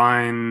a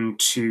line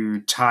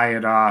to tie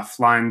it off.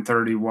 Line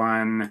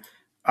 31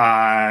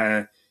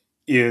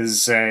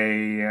 is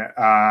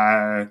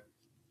I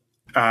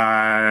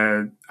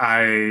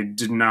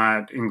did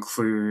not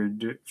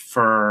include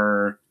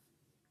for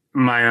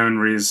my own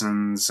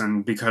reasons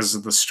and because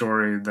of the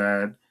story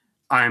that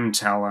I'm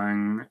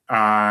telling.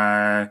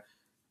 But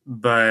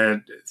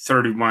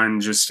 31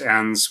 just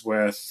ends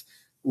with,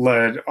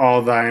 let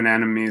all thine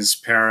enemies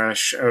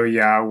perish, O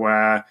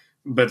Yahweh,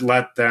 but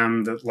let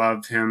them that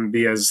love him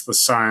be as the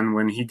sun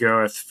when he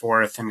goeth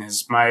forth in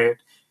his might.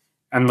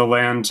 And the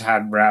land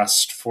had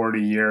rest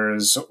 40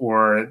 years,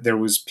 or there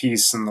was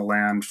peace in the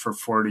land for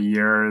 40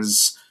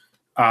 years,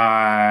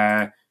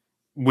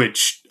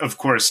 which of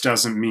course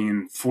doesn't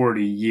mean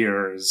 40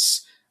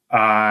 years.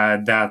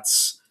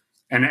 That's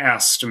an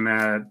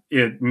estimate.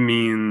 It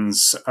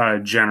means a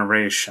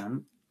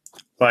generation.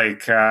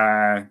 Like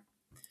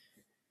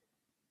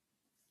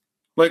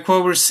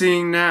what we're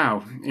seeing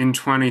now in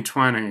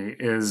 2020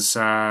 is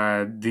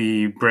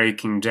the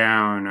breaking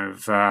down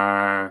of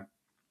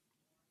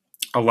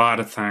a lot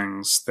of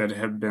things that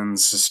have been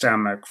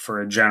systemic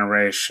for a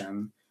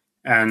generation,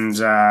 and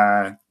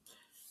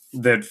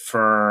that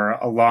for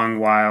a long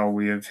while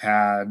we have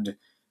had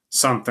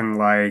something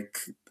like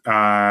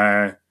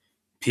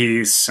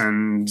peace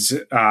and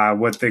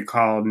what they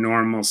call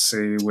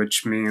normalcy,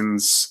 which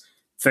means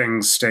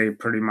things stay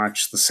pretty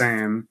much the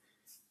same.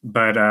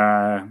 But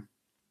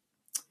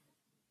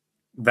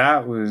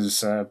that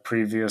was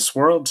previous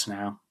worlds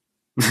now.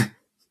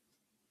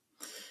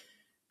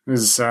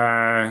 Was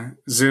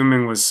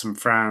Zooming with some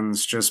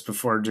friends just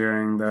before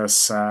doing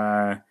this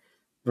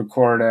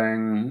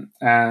recording,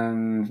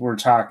 and we're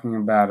talking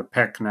about a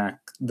picnic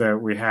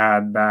that we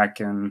had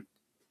back in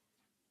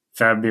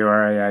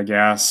February, I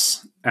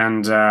guess.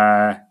 And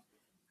I'm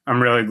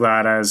really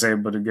glad I was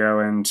able to go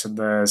into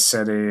the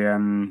city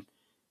and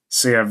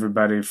see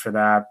everybody for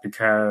that,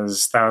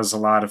 because that was a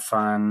lot of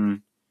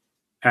fun.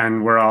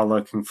 And we're all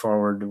looking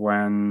forward to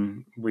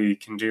when we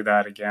can do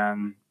that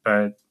again.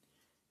 But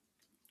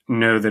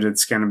know that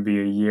it's going to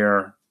be a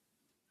year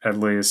at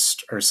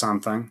least or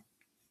something.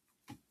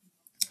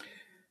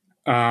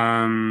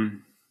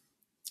 And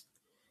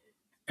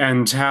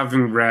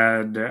having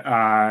read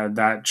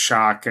that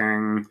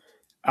shocking,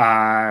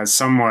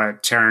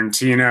 somewhat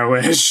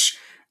Tarantino-ish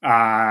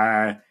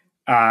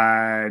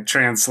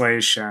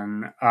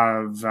translation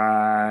of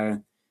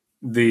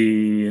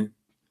the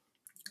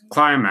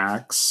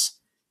climax,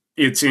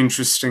 it's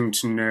interesting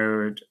to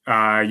note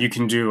you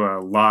can do a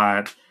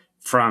lot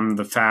from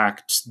the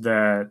fact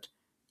that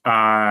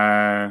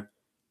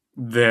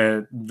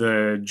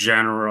the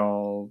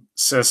general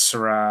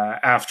Sisera,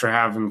 after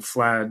having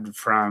fled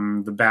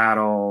from the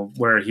battle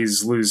where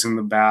he's losing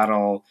the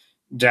battle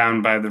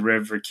down by the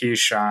river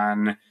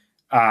Kishon,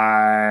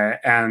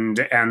 and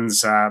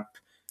ends up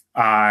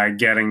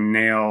getting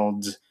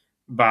nailed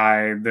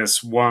by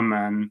this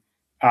woman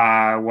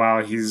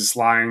while he's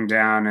lying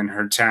down in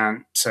her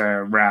tent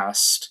to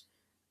rest.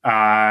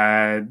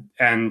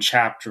 And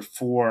chapter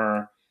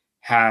 4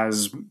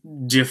 has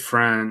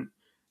different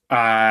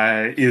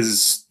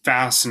is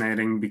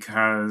fascinating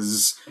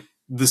because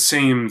the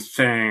same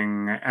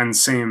thing and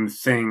same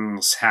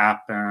things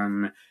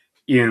happen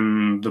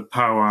in the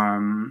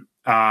poem,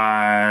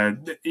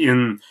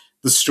 in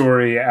the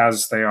story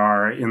as they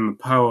are in the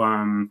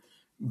poem,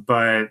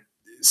 but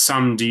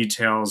some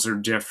details are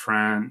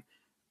different.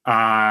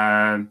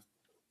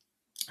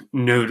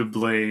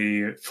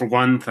 notably, for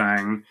one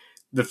thing,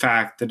 the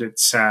fact that it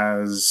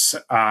says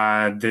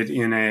that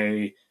in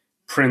a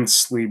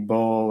princely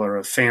bowl or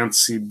a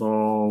fancy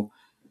bowl,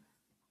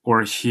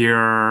 or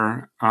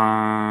here,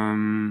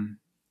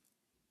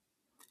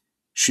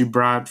 she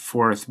brought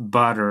forth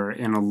butter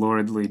in a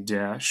lordly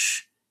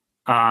dish.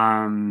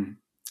 Um,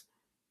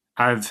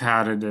 I've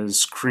had it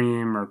as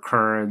cream or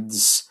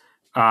curds,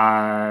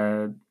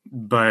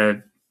 but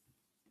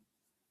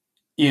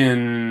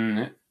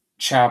in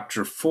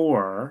chapter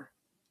 4,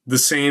 the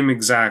same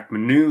exact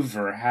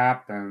maneuver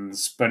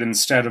happens, but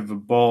instead of a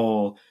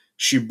bowl,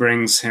 she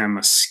brings him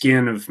a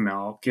skin of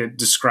milk. It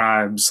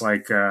describes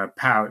like a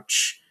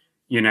pouch,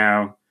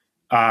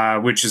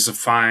 which is a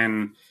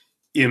fine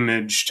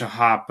image to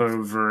hop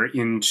over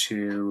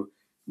into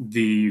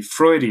the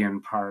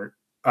Freudian part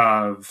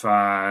of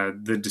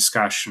the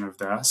discussion of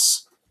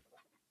this.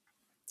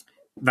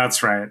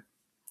 That's right.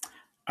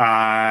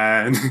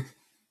 Uh,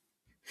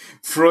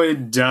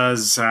 Freud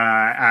does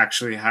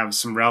actually have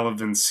some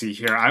relevancy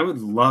here. I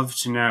would love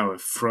to know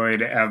if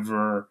Freud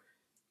ever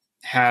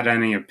had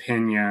any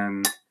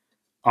opinion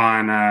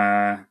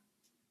on.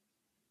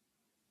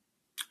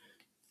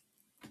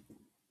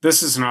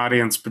 This is an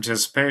audience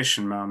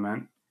participation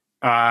moment.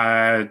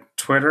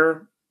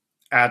 Twitter,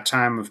 at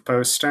time of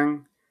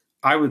posting.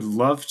 I would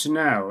love to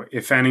know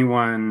if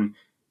anyone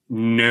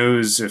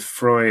knows if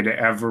Freud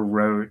ever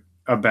wrote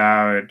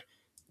about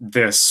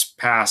this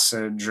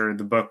passage or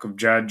the Book of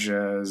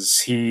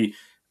Judges. His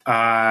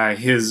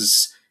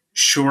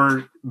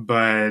short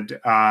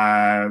but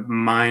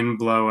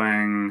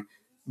mind-blowing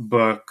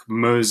book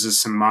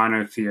Moses and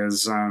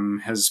Monotheism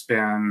has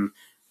been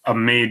a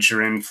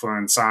major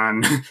influence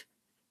on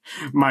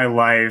my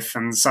life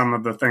and some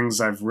of the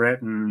things I've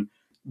written.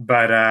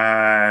 But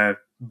I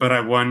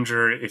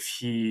wonder if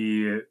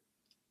he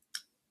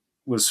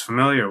was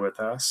familiar with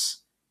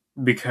us,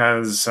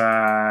 because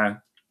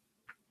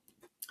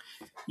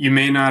you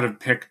may not have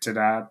picked it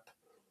up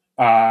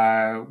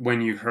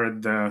when you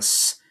heard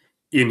this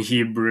in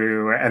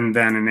Hebrew and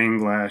then in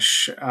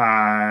English,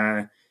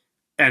 and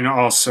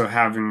also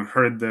having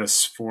heard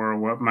this for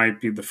what might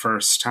be the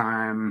first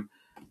time.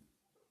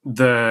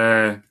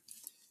 The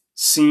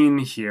scene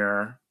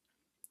here,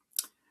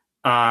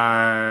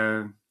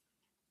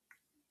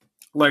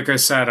 like I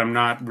said, I'm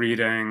not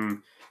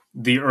reading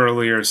the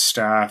earlier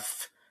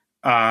stuff,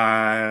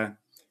 but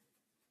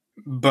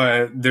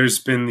there's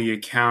been the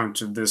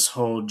account of this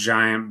whole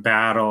giant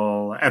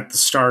battle, at the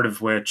start of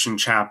which, in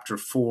chapter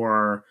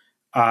 4,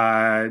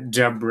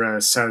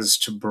 Deborah says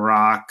to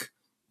Barak,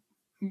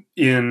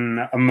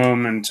 in a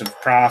moment of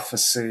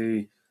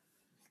prophecy,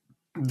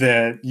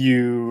 that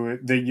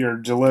your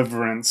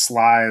deliverance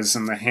lies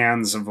in the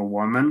hands of a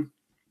woman,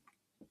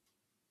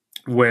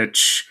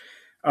 which,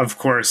 of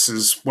course,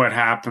 is what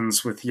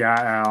happens with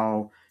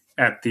Yael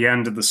at the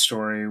end of the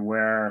story,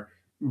 where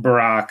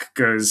Barak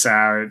goes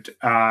out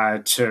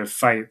to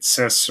fight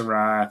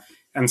Sisera,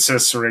 and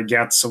Sisera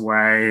gets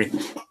away,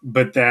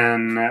 but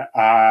then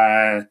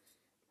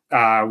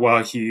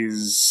while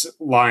he's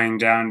lying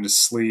down to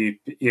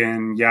sleep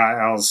in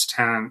Yael's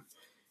tent,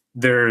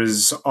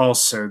 there's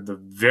also the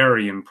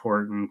very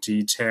important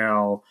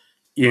detail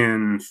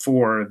in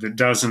 4 that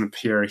doesn't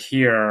appear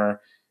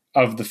here,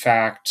 of the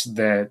fact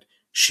that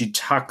she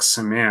tucks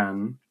him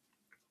in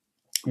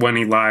when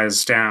he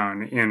lies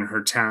down in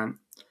her tent.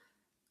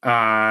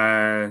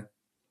 And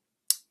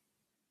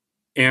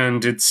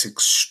it's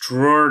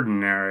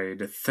extraordinary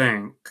to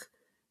think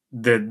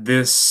that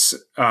this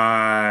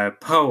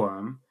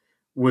poem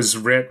was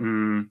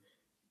written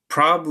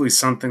probably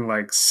something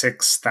like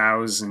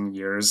 6,000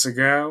 years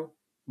ago,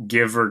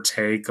 give or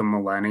take a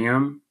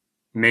millennium,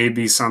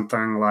 maybe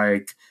something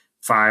like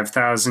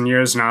 5,000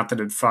 years. Not that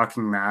it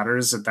fucking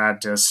matters at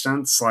that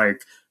distance,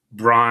 like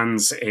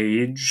Bronze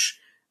Age.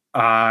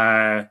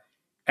 And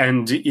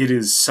it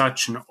is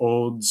such an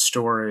old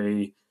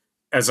story,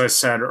 as I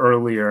said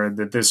earlier,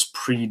 that this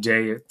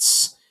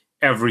predates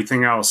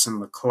everything else in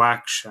the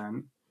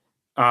collection,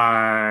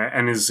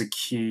 and is a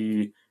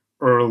key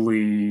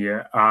early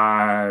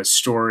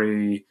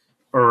story,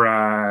 or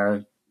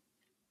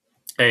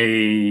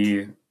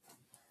a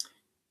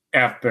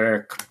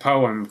epic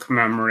poem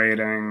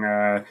commemorating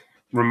a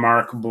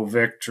remarkable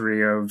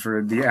victory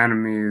over the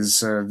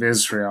enemies of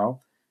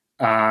Israel,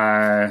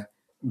 the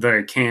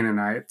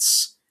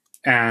Canaanites.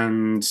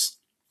 And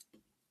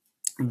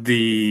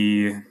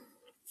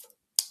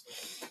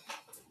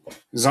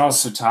is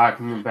also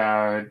talking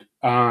about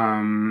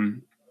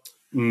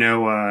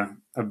Noah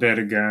a bit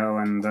ago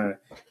and the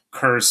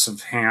curse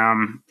of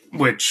Ham,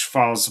 which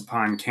falls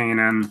upon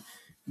Canaan,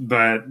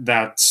 but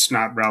that's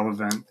not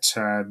relevant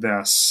to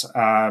this.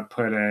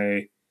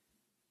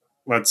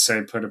 Let's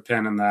say, put a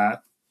pin in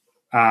that.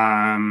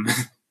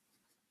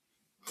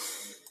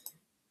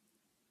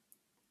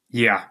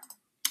 Yeah,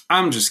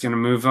 I'm just gonna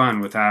move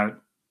on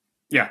without.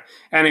 Yeah.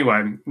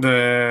 Anyway,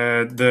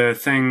 the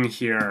thing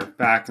here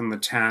back in the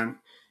tent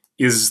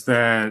is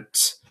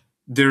that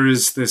there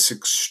is this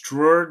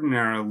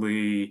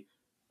extraordinarily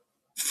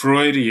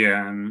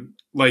Freudian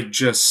like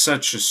just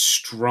such a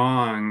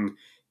strong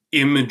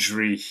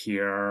imagery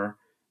here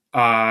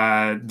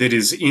that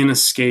is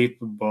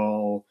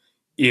inescapable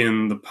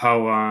in the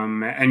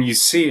poem, and you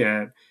see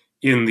it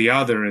in the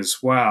other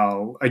as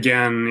well.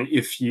 Again,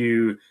 if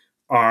you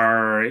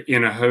are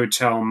in a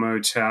hotel,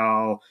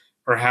 motel,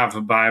 or have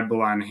a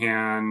Bible on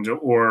hand,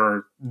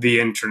 or the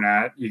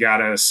internet, you got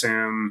to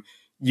assume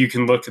you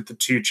can look at the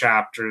two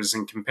chapters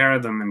and compare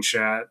them and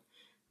shit.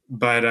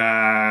 But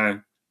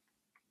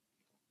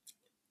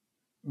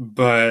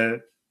but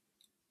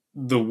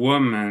the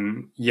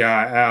woman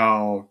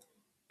Yael,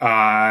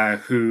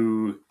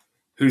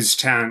 whose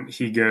tent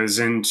he goes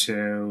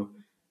into,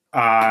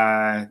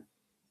 uh,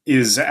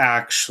 is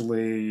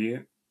actually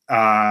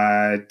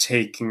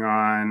taking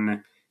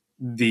on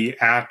the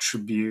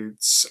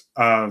attributes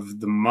of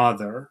the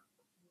mother,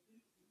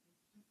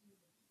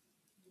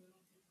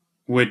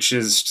 which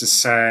is to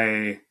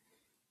say,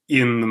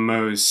 in the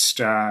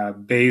most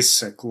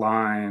basic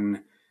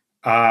line,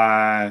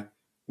 uh,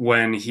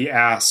 when he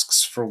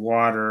asks for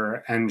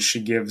water and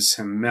she gives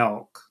him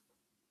milk.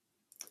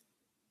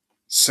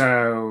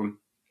 So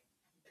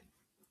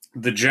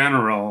the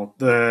general,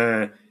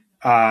 the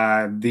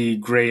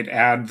great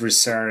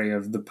adversary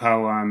of the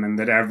poem, and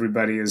that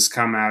everybody has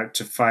come out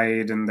to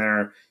fight, and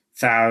their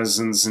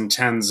thousands and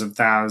tens of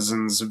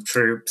thousands of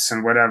troops,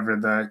 and whatever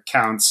the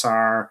counts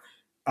are,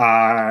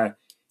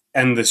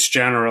 and this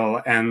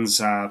general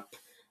ends up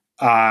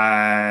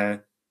uh,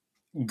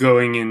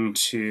 going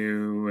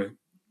into,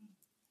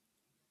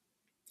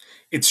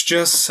 it's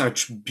just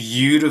such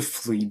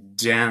beautifully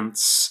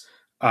dense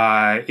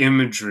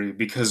imagery,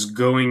 because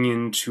going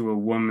into a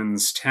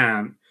woman's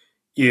tent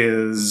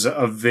is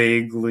a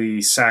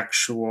vaguely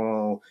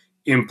sexual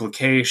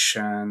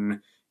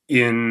implication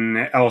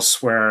in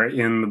elsewhere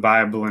in the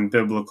Bible and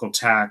biblical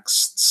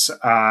texts.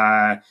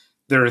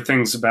 There are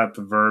things about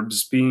the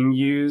verbs being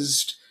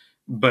used,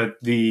 but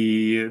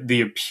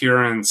the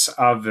appearance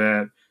of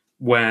it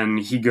when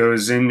he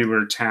goes into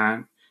her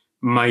tent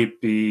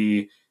might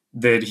be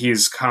that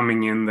he's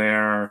coming in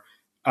there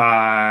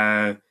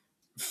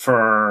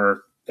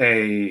for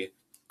a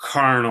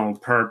carnal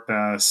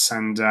purpose,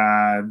 and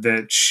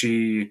that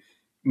she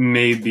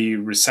may be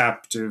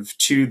receptive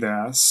to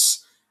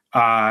this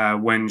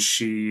when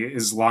she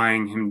is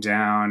lying him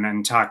down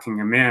and tucking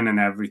him in and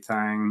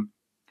everything.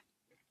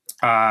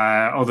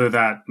 Although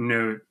that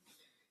note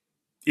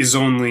is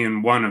only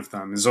in one of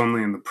them, is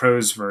only in the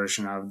prose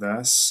version of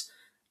this.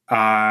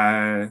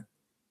 But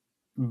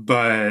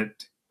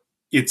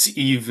it's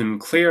even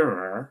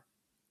clearer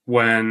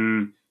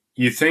when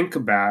you think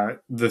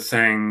about the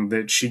thing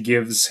that she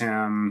gives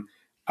him,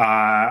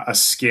 a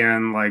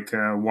skin, like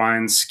a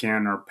wine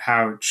skin or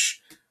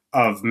pouch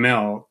of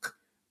milk,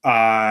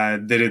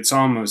 that it's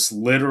almost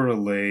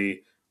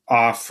literally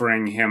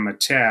offering him a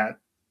tit,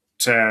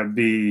 to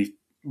be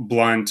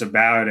blunt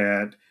about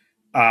it,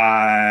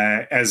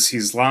 as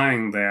he's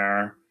lying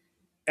there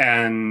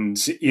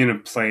and in a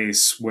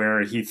place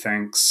where he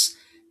thinks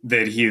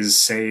that he is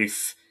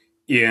safe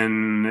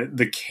in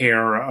the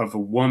care of a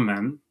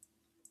woman.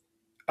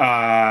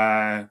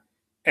 Uh,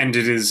 and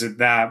it is at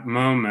that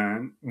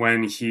moment,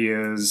 when he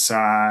is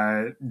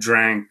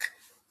drank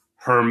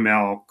her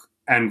milk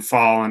and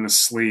fallen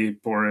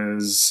asleep, or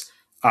is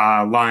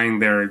lying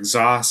there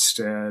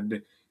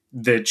exhausted,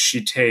 that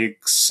she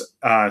takes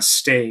a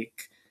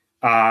stake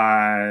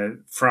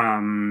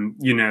from,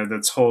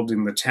 that's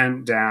holding the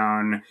tent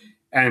down,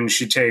 and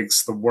she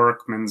takes the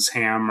workman's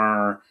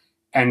hammer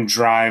and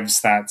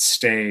drives that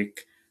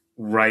stake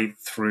right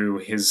through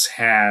his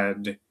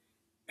head,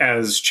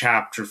 as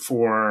chapter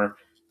 4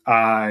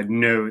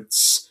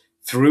 notes,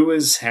 through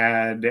his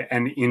head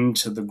and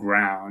into the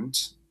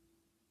ground.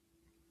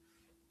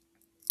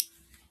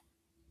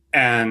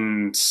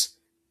 And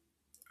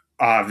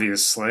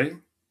obviously,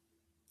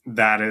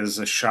 that is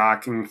a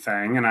shocking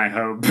thing, and I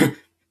hope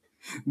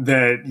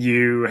that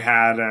you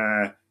had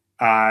a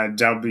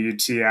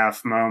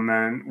WTF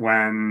moment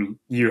when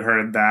you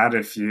heard that,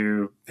 if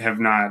you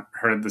have not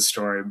heard the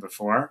story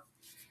before.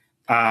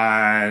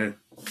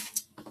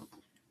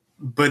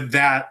 But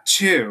that,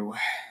 too,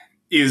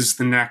 is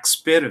the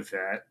next bit of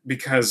it,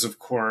 because, of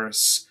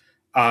course,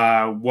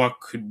 what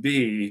could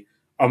be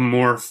a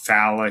more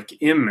phallic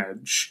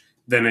image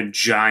than a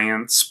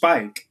giant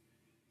spike?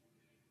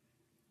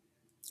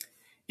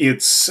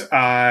 It's,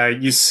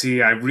 you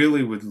see, I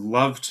really would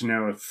love to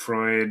know if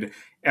Freud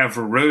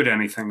ever wrote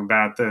anything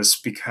about this,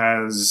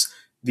 because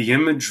the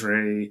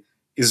imagery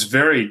is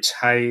very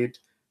tight,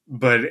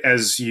 but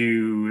as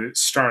you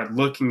start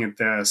looking at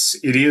this,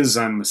 it is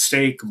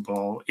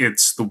unmistakable.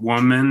 It's the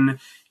woman,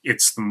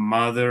 it's the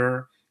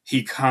mother.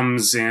 He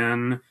comes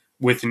in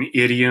with an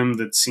idiom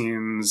that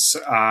seems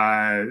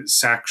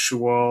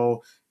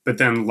sexual, but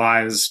then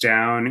lies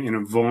down in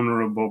a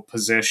vulnerable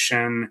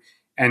position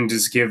and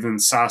is given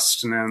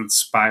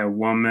sustenance by a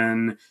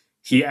woman.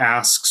 He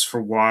asks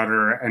for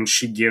water and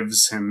she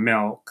gives him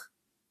milk.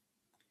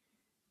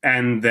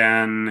 And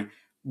then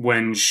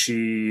when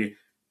she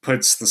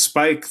puts the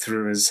spike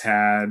through his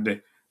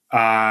head,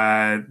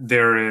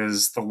 there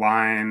is the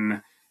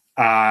line,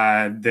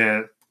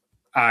 that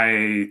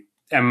I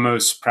am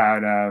most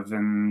proud of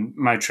in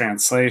my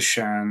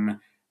translation,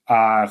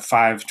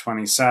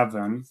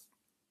 527.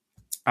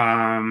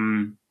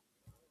 And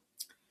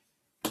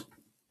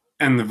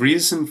the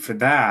reason for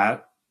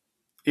that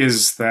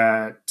is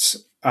that,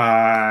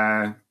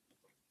 and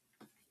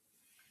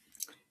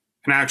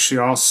actually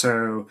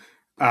also,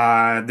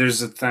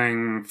 there's a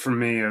thing for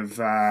me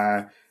of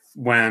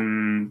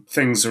when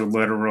things are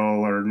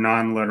literal or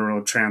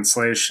non-literal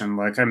translation,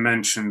 like I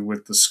mentioned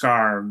with the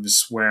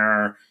scarves,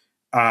 where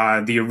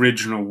the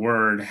original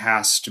word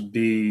has to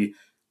be,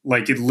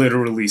 like it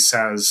literally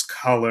says,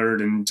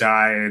 colored and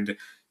dyed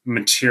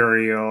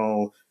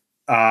material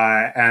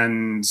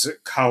and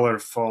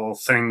colorful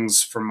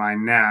things for my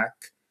neck.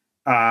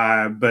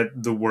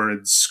 But the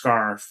word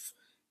scarf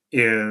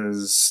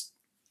is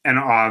an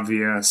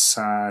obvious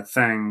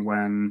thing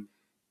when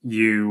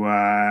you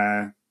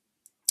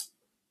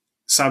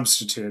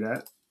substitute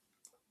it.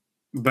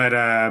 But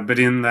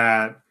in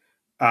that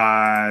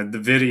the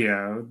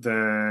video,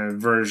 the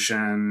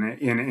version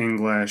in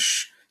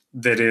English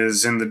that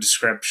is in the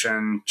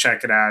description,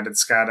 check it out.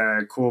 It's got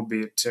a cool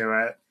beat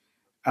to it,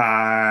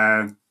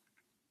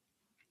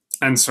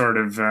 and sort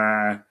of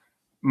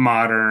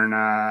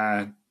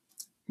modern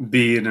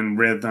beat and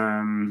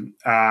rhythm.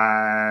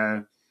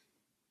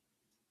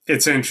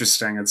 It's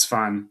interesting. It's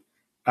fun.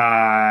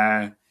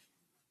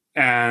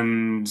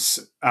 And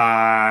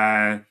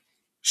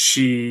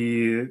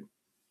she,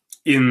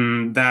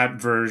 in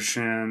that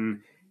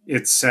version,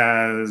 it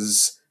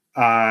says,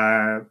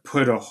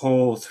 put a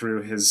hole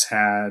through his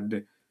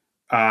head,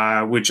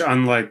 which,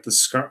 unlike the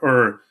scar,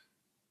 or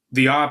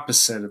the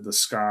opposite of the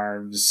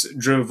scarves,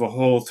 drove a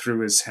hole through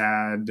his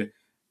head,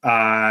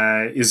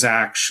 is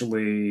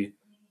actually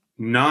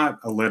not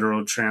a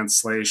literal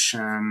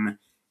translation.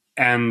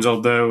 And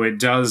although it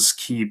does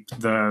keep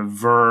the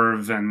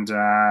verve and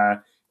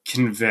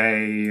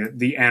convey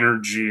the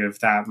energy of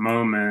that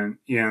moment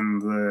in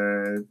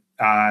the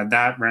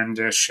that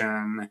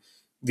rendition,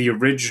 the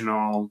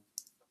original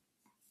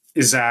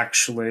is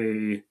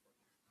actually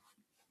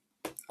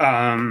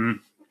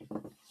part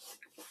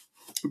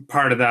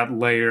of that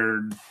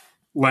layered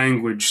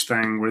language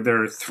thing where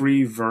there are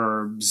three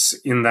verbs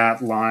in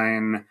that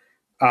line,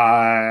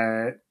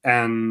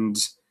 and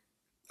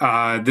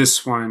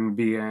this one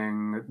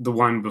being the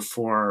one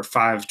before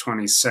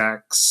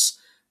 526,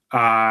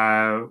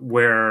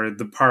 where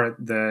the part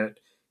that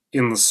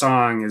in the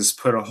song is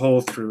put a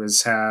hole through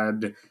his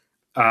head,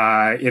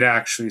 it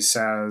actually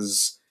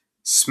says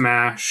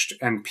smashed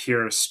and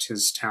pierced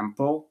his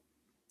temple.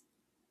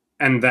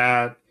 And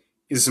that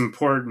is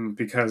important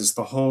because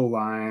the whole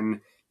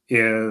line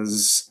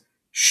is,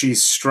 she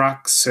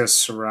struck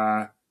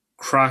Sisera,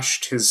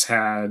 crushed his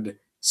head,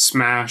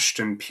 smashed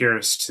and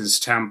pierced his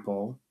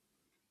temple,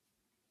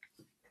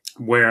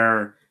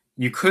 where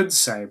you could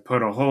say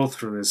put a hole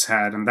through his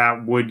head and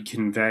that would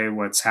convey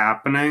what's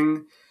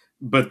happening.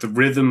 But the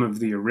rhythm of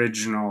the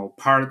original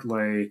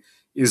partly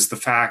is the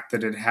fact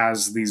that it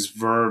has these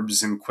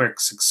verbs in quick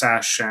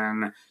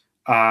succession,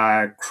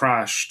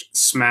 crushed,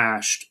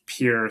 smashed,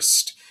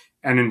 pierced.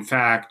 And in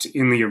fact,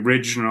 in the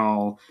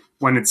original,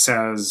 when it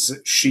says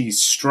she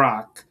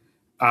struck,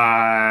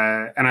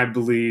 and I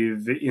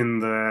believe in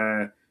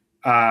the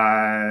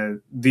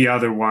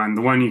other one,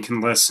 the one you can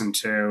listen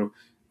to,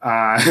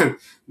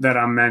 that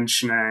I'm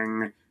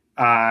mentioning,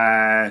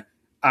 I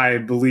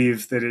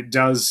believe that it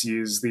does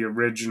use the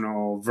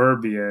original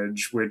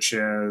verbiage, which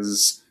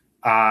is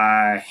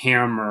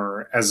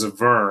hammer as a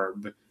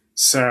verb.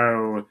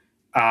 So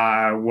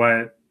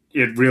what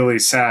it really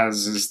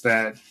says is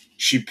that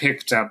she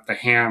picked up the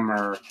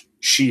hammer,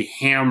 she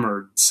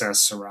hammered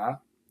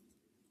Sisera,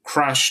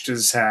 crushed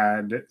his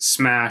head,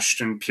 smashed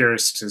and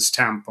pierced his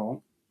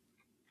temple.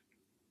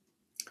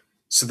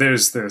 So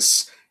there's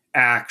this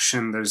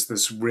action, there's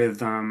this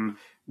rhythm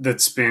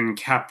that's been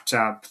kept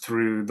up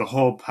through the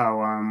whole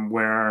poem,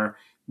 where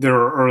there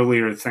are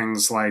earlier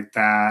things like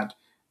that.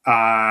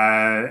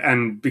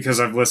 And because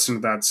I've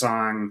listened to that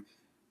song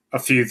a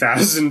few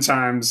thousand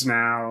times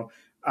now,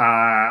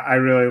 I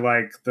really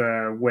like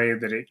the way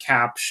that it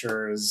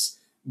captures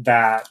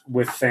that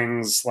with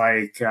things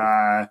like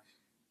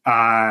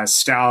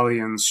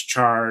stallions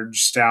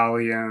charged,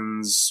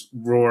 stallions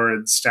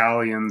roared,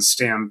 stallions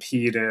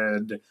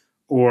stampeded,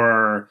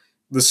 or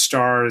the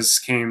stars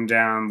came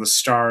down, the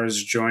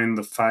stars joined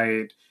the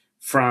fight.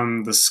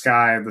 From the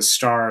sky, the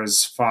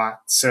stars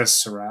fought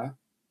Sisera,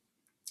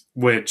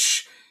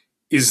 which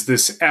is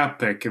this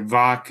epic,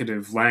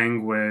 evocative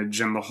language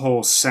and the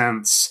whole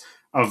sense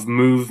of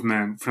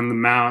movement from the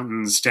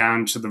mountains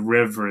down to the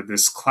river,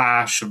 this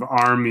clash of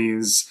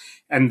armies,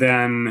 and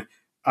then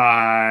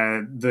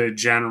the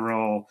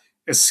general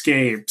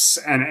escapes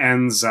and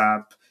ends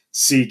up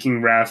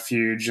seeking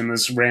refuge in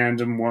this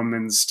random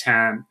woman's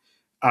tent,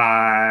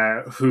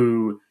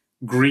 who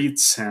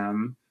greets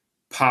him,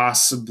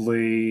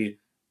 possibly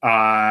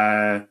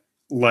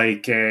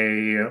like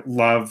a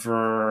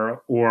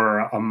lover or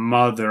a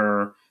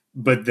mother,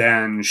 but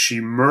then she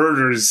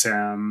murders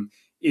him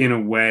in a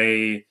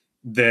way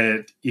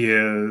that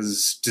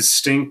is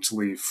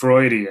distinctly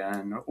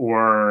Freudian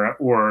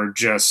or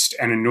just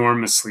an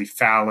enormously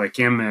phallic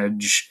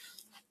image.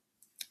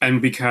 And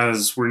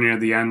because we're near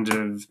the end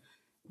of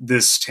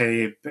this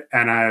tape,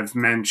 and I've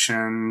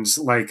mentioned,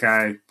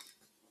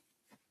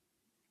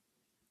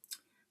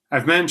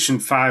 I've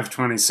mentioned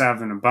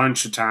 527 a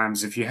bunch of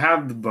times. If you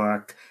have the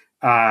book,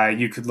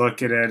 you could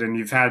look at it, and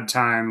you've had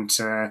time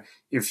to,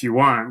 if you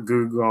want,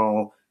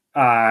 Google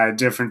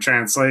different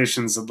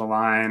translations of the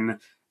line.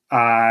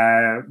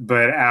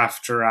 But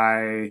after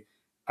I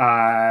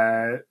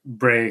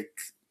break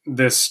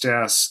this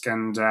disc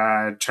and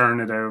turn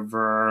it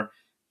over,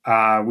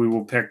 we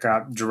will pick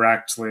up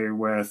directly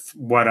with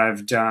what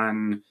I've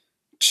done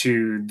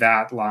to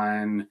that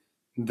line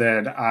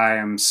that I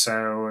am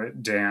so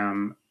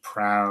damn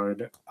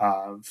proud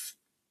of.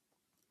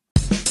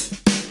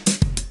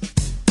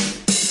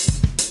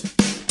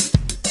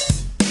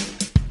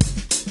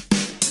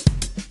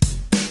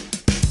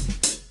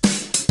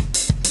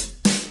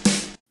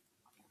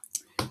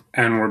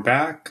 And we're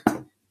back,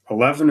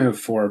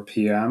 11:04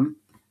 p.m.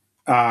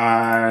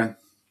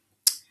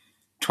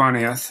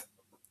 20th.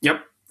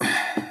 Yep.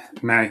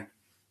 May.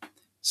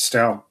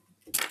 Still.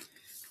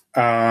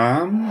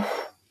 And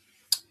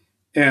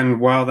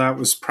while that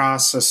was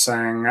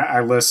processing, I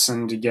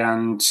listened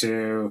again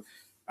to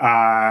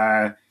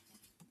about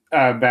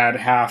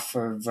half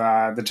of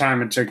the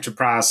time it took to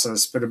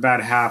process, but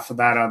about half of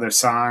that other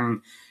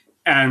song.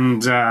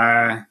 And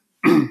there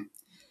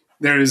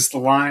is the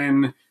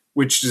line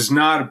which does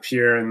not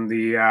appear in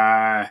the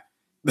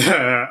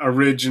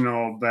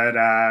original, but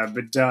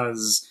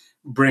does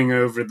bring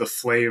over the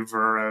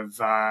flavor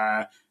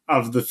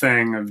of the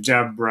thing of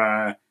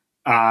Deborah,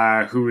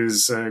 who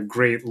is a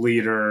great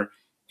leader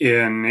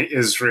in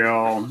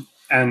Israel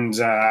and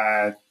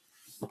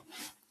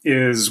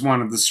is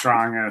one of the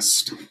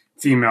strongest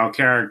female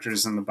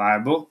characters in the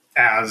Bible,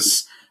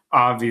 as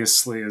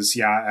obviously as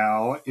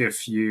Yael,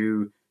 if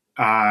you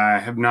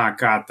have not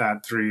got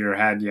that through your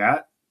head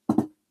yet.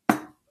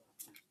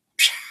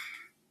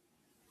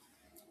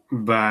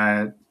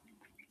 But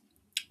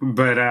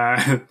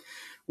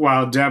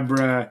while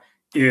Deborah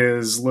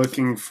is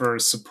looking for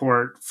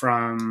support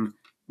from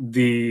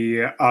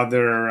the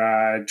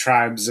other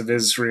tribes of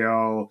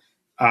Israel,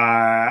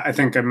 I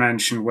think I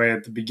mentioned way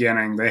at the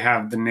beginning, they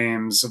have the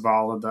names of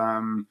all of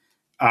them.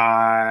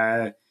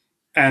 And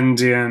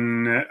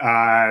in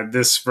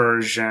this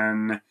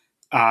version,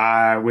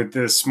 with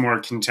this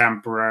more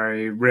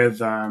contemporary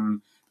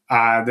rhythm,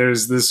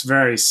 there's this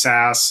very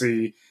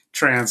sassy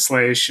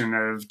translation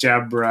of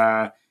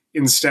Deborah.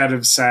 Instead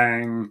of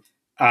saying,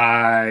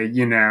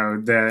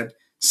 that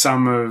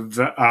some of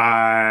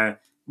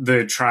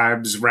the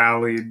tribes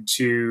rallied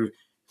to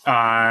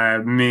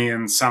me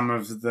and some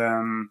of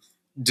them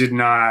did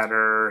not,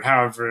 or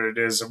however it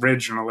is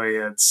originally,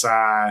 it's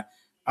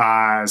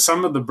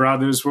some of the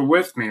brothers were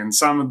with me and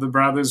some of the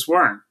brothers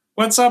weren't.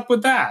 What's up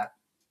with that?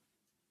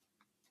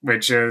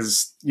 Which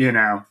is,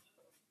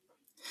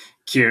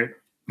 cute.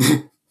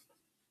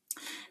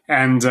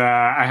 And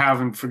I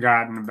haven't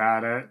forgotten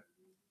about it.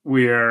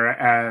 We are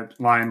at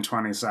line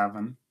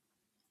 27.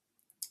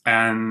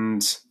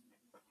 And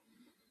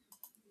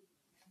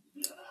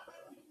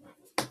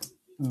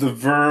the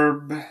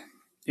verb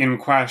in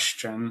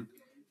question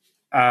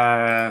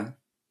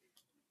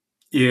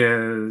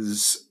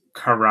is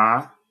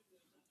kara,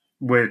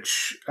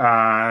 which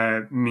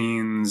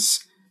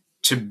means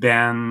to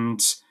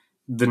bend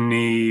the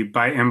knee,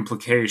 by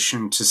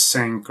implication to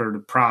sink or to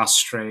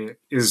prostrate,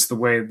 is the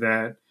way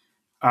that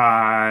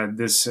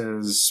this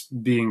is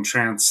being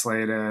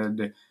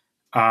translated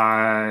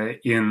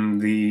in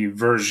the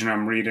version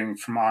I'm reading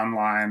from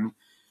online.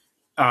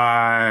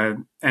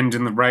 And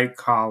in the right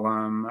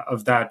column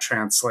of that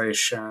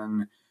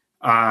translation,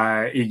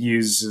 it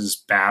uses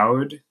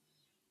bowed.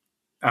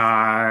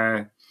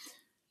 So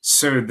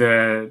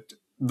that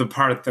the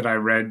part that I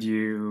read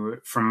you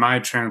from my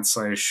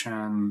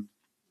translation,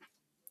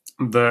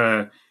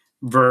 the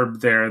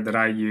verb there that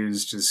I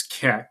used is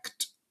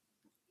kicked,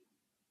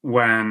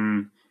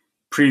 when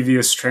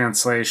previous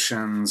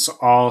translations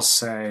all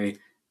say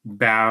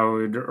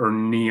bowed or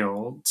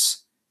kneeled.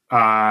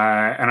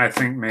 And I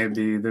think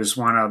maybe there's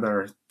one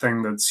other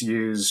thing that's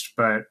used,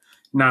 but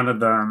none of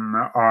them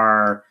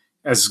are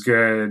as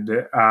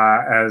good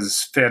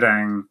as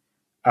fitting,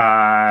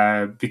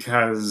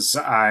 because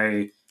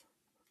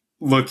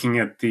looking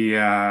at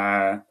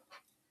the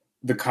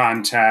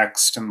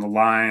context and the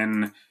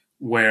line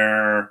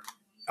where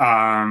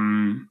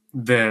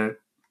that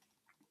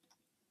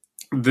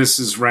this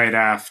is right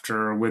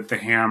after with the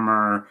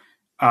hammer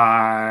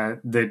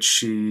that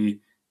she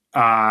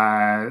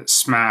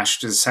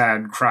smashed his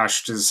head,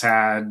 crushed his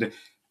head,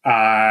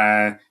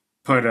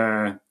 put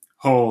a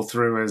hole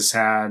through his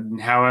head,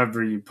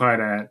 however you put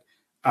it.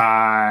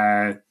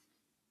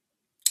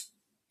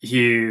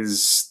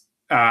 He's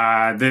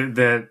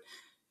that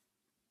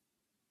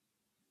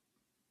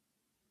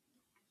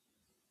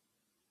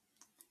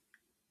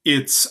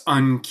it's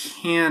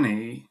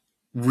uncanny,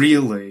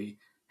 really,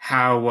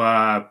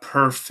 how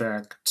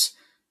perfect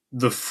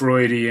the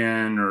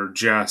Freudian or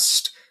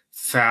just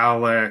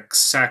phallic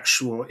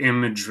sexual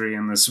imagery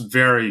in this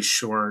very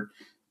short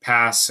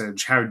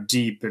passage, how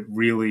deep it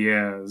really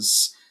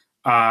is.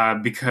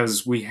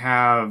 Because we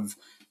have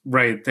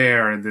right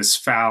there this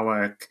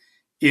phallic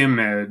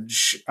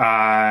image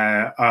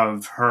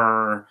of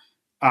her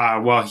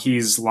while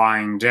he's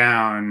lying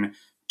down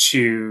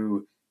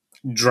to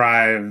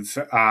drive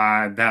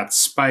that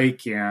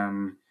spike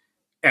in,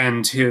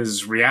 and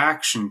his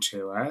reaction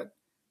to it,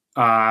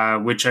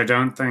 which I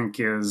don't think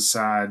is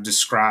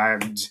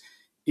described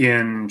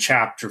in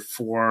chapter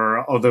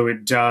 4, although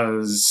it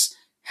does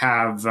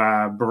have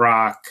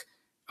Barack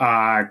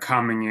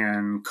coming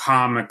in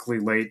comically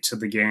late to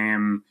the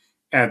game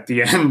at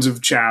the end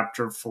of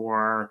chapter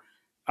 4.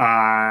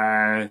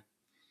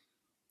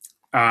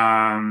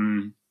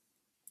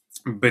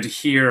 But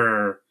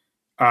here,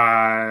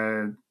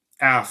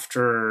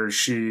 after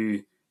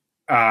she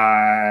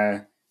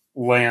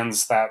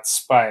lands that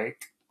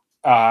spike,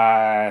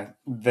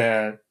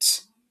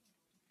 that,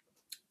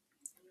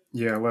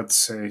 yeah, let's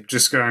see,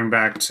 just going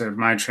back to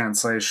my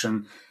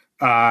translation,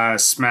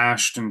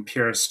 smashed and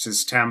pierced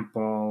his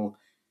temple,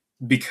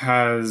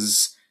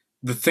 because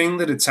the thing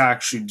that it's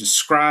actually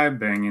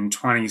describing in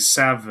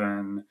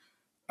 27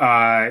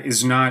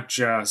 is not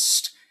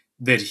just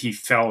that he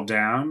fell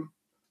down,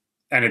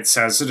 and it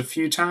says it a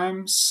few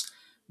times,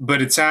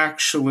 but it's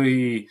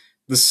actually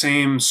the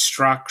same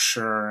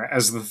structure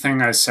as the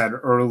thing I said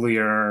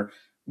earlier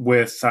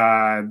with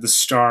the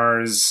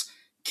stars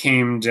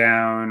came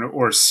down,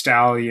 or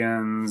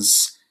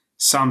stallions,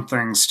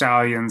 something,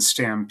 stallions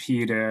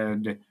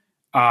stampeded,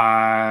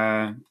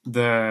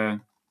 the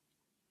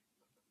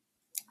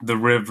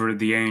river,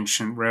 the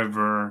ancient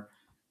river,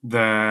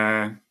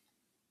 the,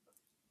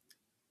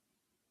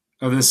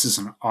 oh, this is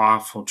an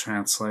awful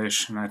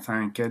translation, I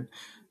think. It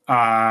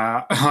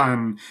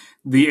on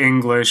the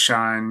English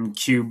on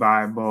Q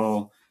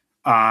Bible,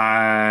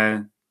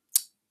 that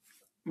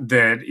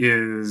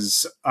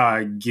is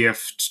a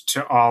gift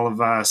to all of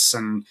us,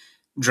 and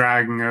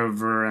dragging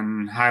over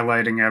and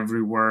highlighting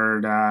every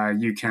word.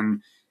 You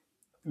can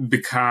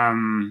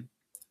become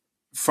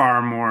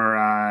far more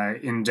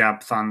in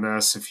depth on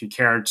this if you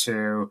care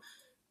to.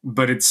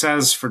 But it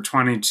says for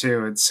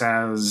 22, it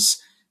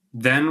says,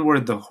 then were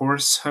the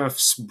horse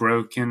hoofs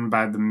broken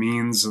by the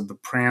means of the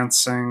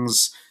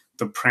prancings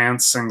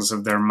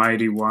of their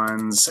mighty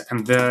ones.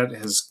 And that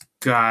has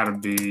got to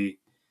be,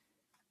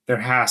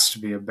 there has to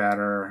be a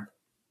better,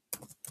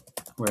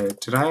 wait,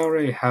 did I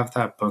already have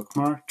that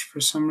bookmarked for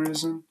some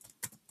reason?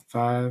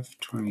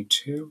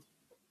 5:22.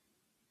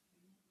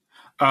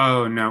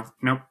 Oh, no,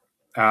 nope.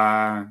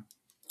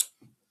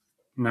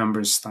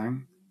 Numbers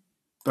thing.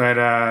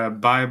 But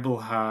Bible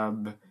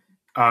Hub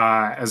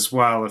as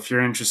well, if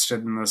you're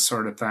interested in this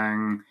sort of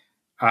thing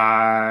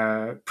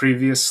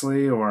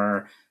previously,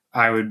 or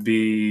I would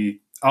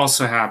be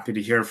also happy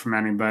to hear from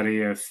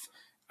anybody if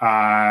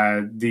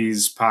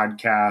these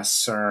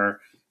podcasts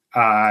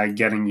are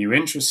getting you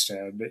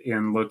interested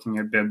in looking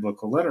at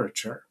biblical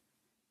literature.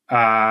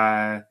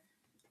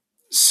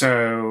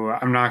 So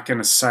I'm not going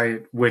to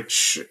cite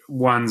which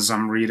ones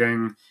I'm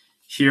reading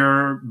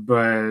here,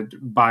 but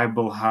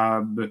Bible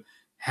Hub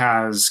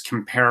has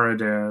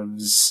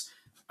comparatives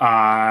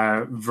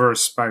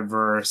verse by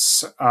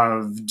verse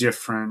of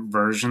different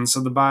versions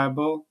of the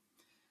Bible.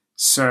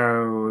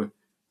 So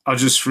I'll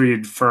just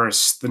read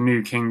first. The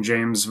New King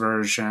James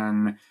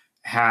Version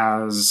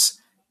has,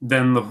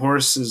 then the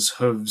horse's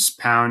hooves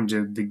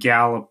pounded, the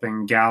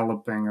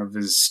galloping of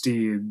his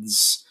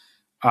steeds.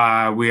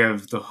 We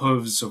have the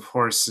hooves of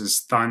horses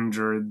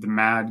thundered, the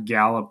mad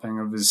galloping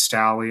of his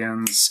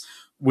stallions,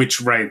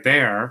 which right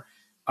there,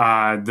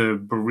 the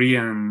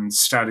Berean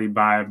Study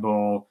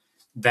Bible,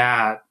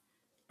 that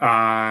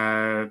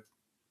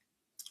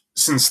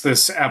since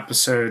this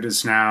episode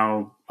is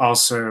now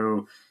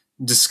also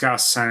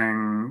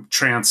discussing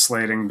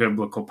translating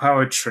biblical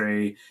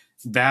poetry,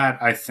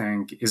 that I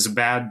think is a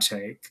bad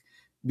take,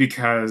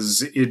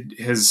 because it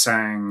is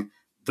saying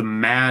the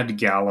mad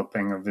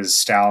galloping of his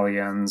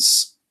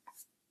stallions,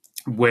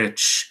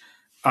 which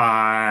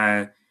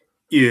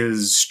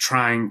is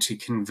trying to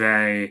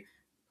convey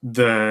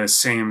the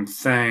same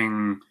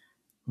thing,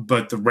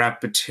 but the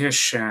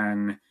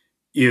repetition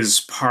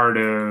is part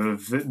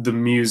of the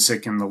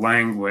music and the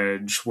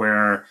language,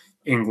 where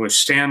English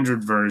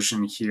Standard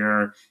Version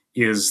here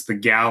is the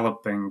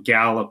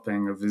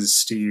galloping of his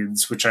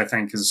steeds, which I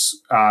think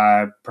is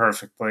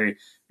perfectly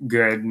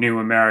good. New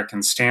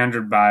American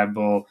Standard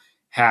Bible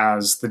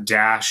has the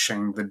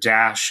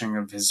dashing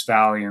of his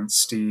valiant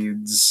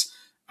steeds.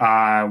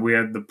 We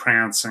had the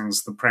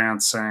prancings,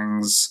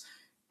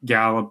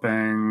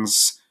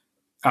 gallopings.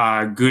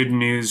 Good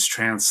News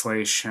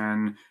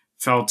Translation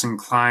felt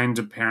inclined,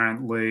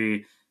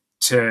 apparently,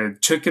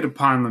 took it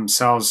upon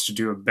themselves to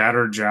do a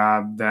better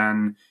job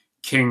than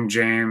King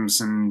James,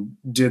 and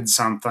did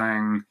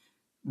something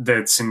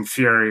that's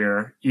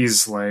inferior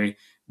easily,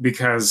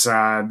 because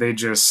they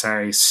just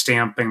say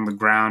stamping the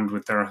ground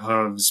with their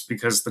hooves,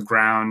 because the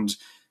ground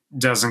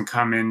doesn't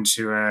come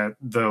into it.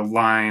 The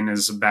line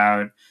is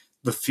about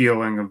the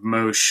feeling of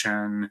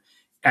motion,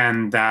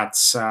 and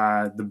that's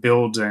the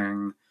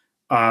building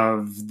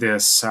of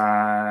this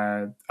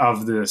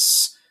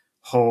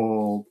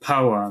whole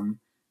poem,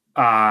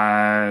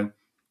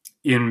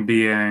 in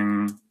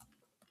being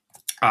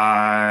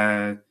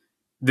uh,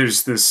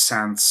 there's this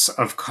sense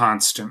of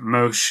constant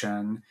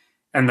motion,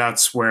 and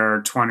that's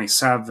where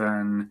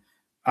 27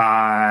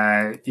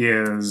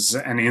 is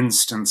an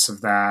instance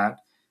of that.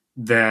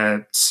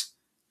 That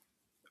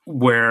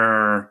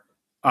where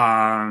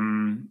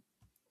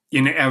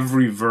in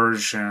every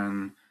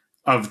version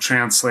of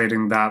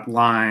translating that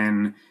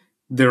line,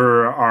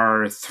 there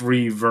are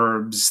three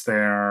verbs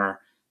there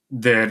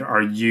that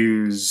are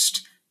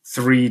used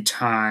three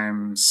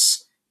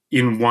times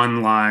in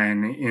one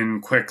line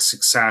in quick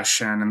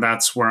succession. And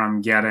that's where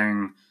I'm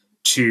getting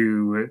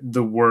to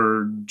the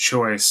word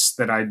choice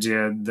that I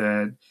did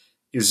that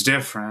is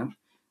different,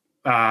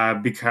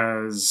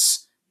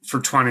 because for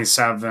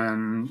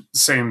 27,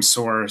 same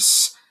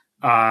source,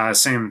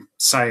 same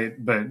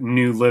site, but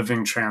New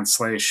Living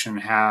Translation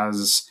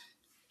has,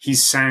 he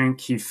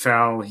sank, he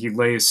fell, he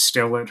lay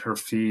still at her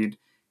feet,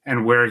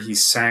 and where he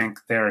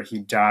sank, there he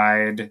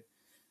died.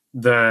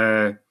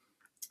 The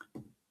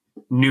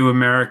New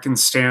American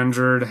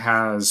Standard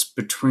has,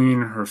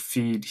 between her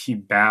feet, he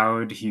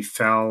bowed, he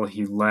fell,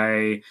 he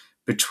lay.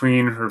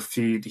 Between her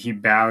feet, he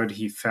bowed,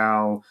 he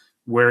fell.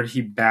 Where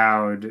he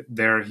bowed,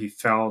 there he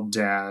fell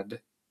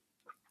dead.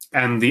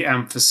 And the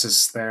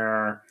emphasis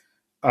there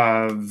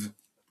of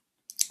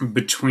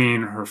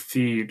between her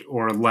feet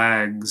or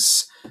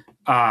legs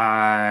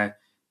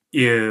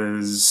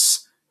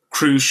is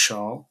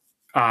crucial.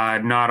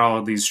 Not all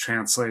of these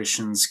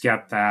translations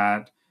get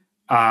that.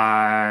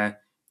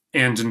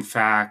 And in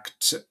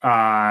fact,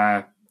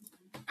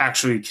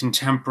 actually,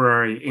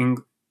 contemporary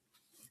English,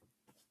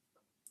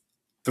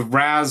 the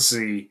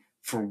Razzie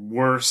for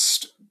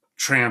worst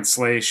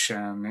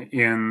translation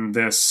in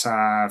this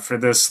for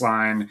this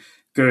line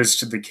goes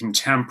to the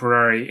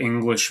contemporary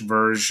English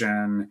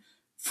version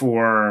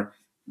for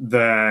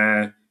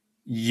the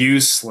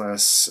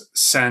useless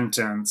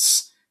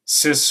sentence.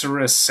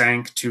 Sisera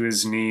sank to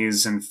his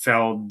knees and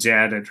fell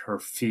dead at her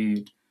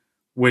feet,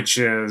 which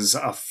is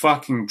a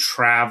fucking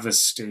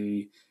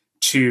travesty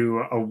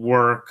to a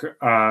work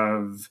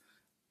of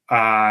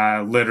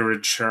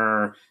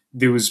literature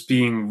that was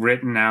being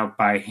written out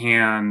by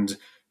hand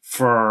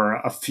for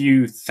a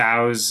few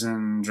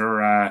thousand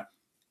or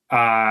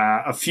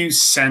a few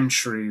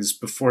centuries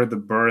before the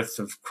birth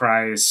of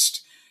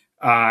Christ.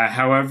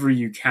 However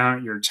you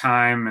count your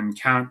time and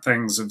count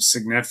things of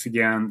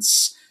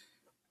significance,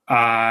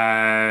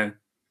 the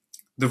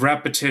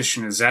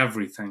repetition is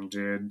everything,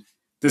 dude.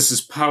 This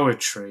is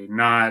poetry,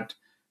 not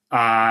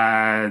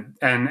and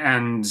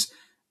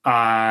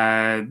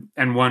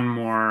one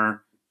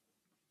more.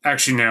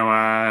 Actually,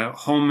 no.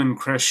 Holman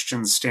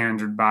Christian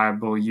Standard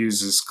Bible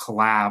uses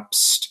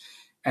collapsed.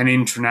 An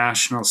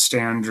International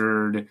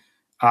Standard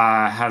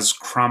has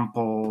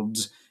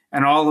crumpled.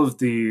 And all of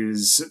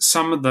these,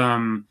 some of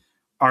them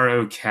are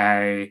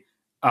okay.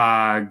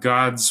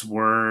 God's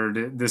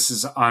Word, this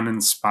is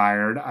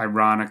uninspired,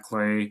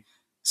 ironically.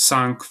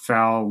 Sunk,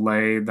 fell,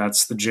 lay,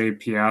 that's the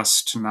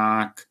JPS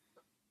Tanakh.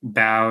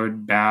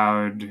 Bowed,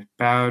 bowed,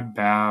 bowed,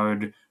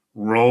 bowed,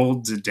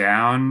 rolled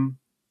down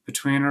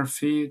between our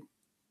feet.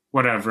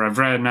 Whatever, I've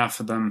read enough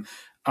of them.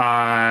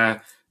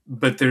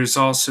 But there's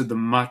also the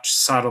much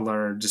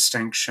subtler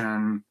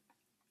distinction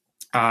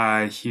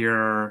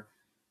here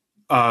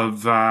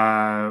of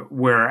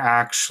where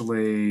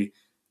actually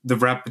the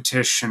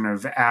repetition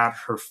of at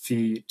her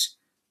feet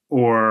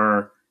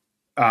or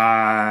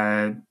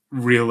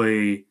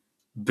really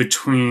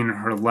between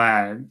her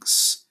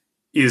legs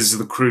is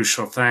the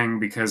crucial thing,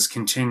 because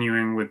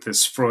continuing with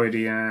this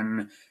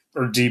Freudian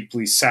or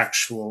deeply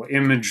sexual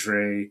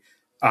imagery,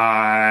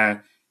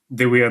 that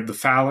we had the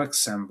phallic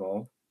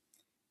symbol,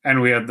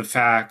 and we had the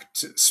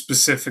fact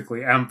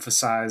specifically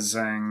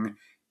emphasizing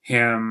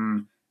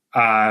him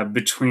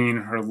between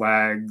her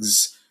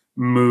legs,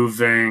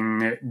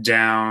 moving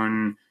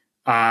down.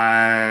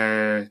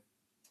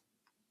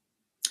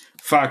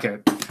 Fuck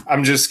it.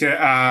 I'm just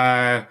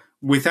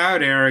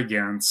without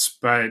arrogance,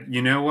 but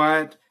you know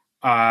what?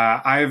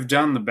 I've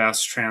done the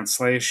best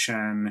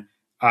translation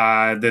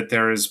that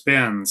there has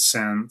been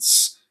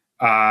since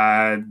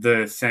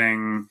the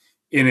thing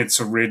in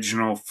its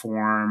original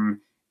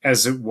form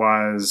as it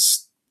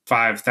was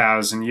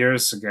 5,000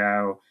 years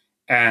ago.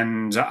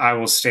 And I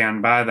will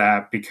stand by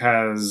that,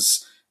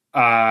 because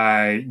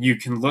you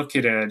can look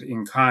at it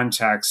in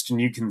context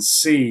and you can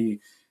see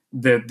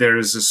that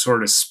there's a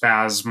sort of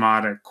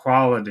spasmodic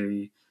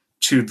quality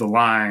to the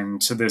line,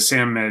 to this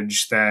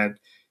image that,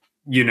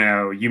 you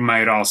know, you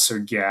might also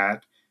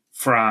get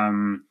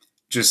from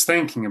just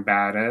thinking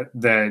about it,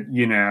 that,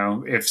 you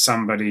know, if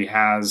somebody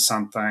has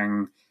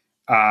something,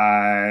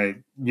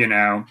 you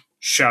know,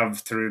 shoved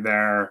through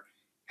their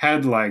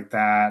head like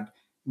that,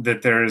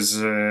 that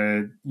there's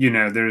a, you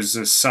know, there's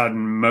a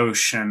sudden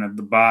motion of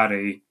the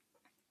body.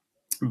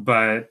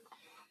 But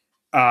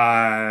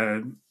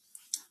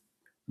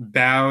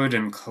bowed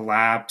and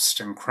collapsed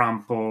and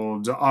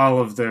crumpled. All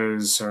of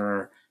those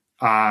are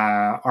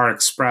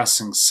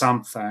expressing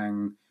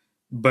something,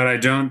 but I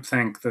don't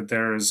think that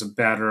there is a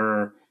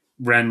better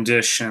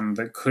rendition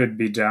that could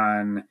be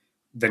done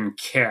than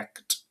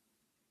kicked,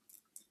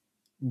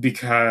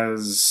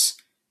 because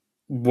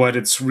what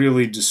it's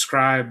really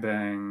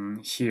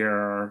describing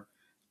here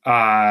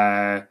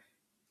uh,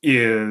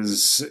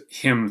 is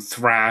him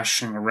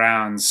thrashing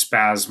around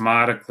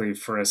spasmodically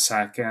for a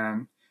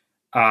second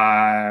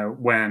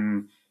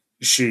when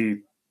she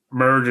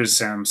murders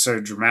him so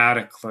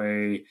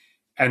dramatically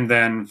and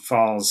then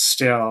falls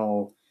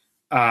still.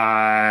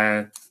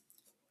 Uh,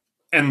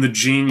 and the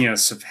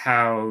genius of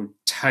how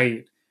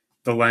tight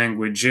the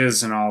language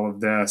is in all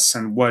of this,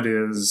 and what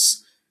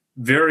is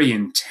very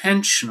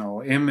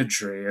intentional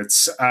imagery.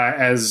 It's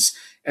as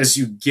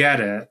you get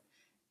it,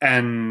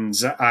 and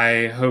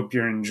I hope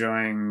you're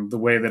enjoying the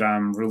way that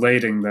I'm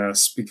relating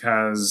this,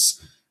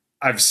 because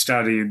I've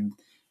studied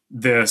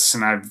this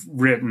and I've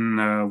written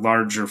a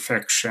larger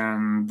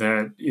fiction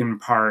that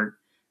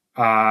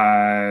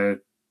uh,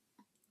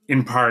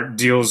 in part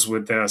deals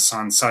with this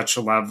on such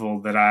a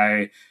level that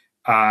I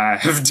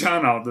have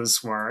done all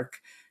this work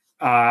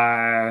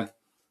uh,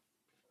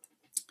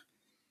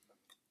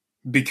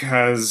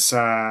 because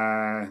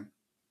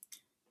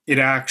it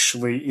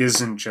actually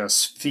isn't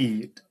just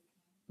feet.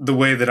 The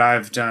way that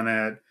I've done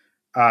it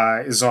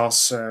is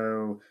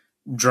also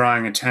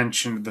drawing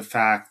attention to the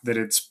fact that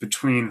it's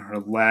between her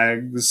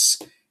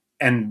legs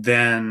and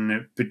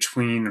then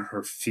between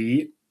her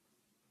feet,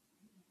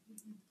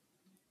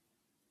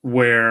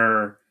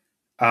 where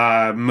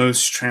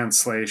most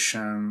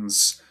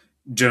translations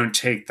don't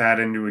take that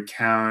into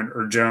account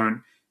or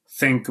don't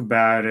think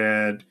about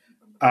it.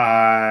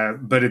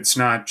 But it's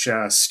not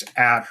just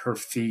at her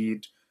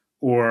feet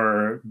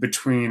or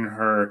between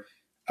her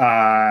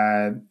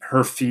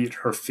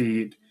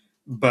feet,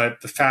 but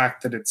the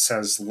fact that it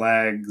says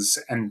legs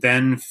and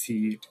then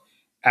feet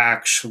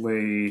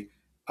actually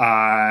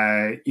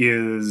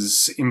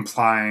is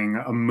implying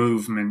a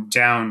movement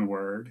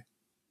downward.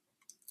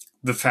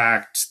 The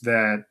fact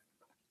that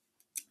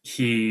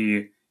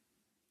he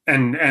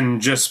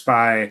and just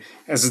by,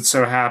 as it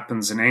so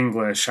happens in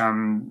English,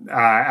 I'm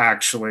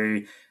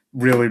actually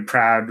really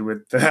proud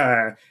with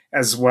the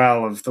as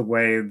well of the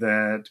way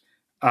that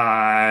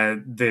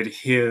that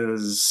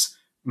his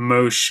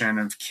motion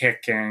of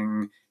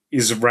kicking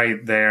is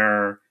right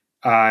there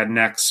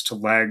next to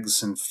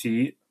legs and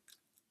feet.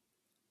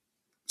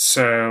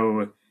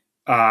 So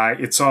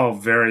it's all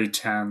very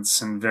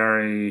tense and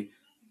very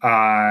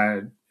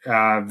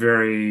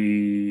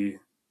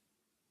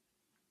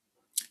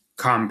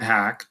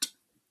compact,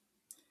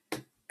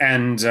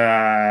 and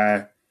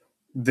that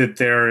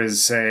there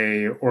is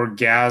a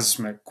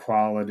orgasmic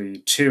quality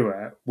to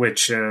it,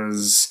 which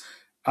is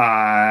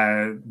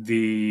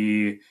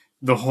the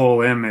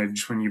whole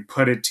image. When you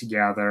put it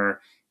together,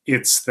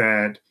 it's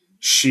that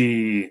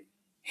she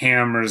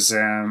hammers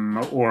him,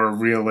 or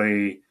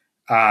really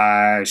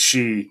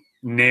she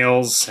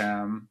nails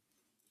him,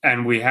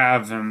 and we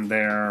have him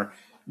there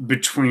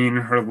between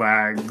her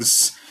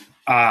legs,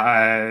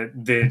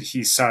 that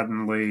he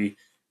suddenly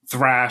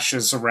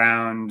thrashes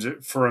around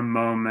for a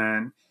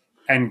moment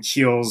and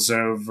keels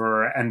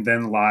over and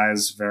then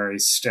lies very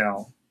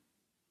still.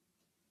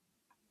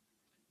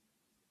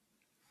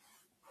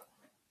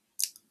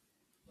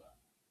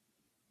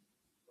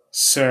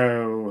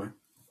 So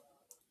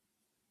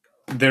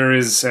there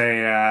is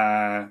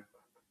a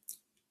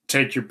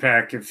take your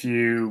pick if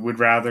you would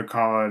rather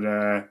call it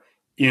a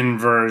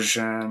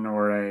inversion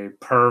or a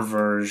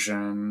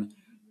perversion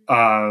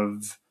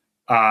of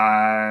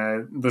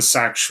the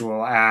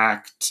sexual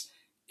act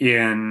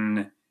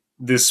in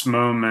this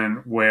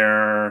moment,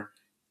 where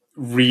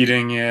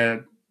reading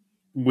it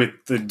with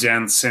the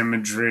dense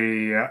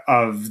imagery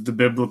of the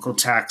biblical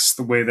text,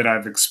 the way that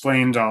I've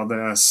explained all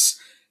this,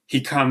 he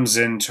comes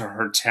into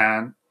her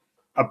tent,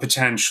 a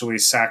potentially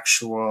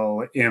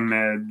sexual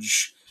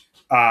image.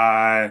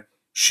 Uh,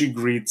 she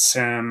greets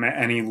him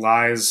and he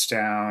lies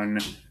down,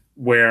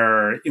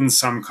 where in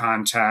some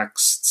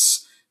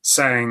contexts,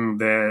 saying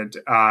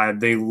that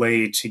they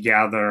lay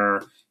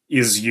together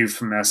is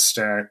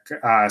euphemistic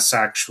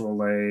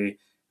sexually,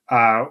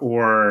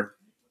 or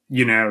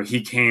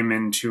he came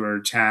into her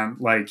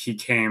tent, like he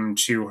came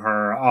to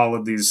her. All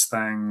of these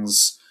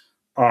things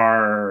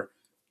are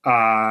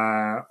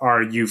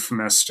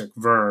euphemistic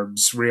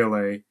verbs,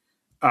 really.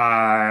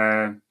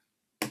 Uh,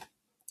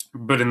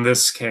 but in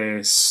this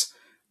case,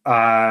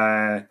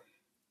 uh,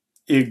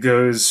 it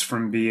goes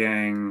from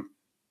being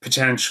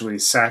potentially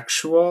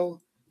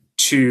sexual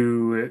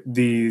to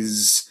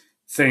these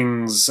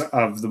things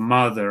of the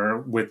mother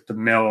with the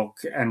milk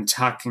and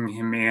tucking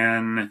him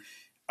in,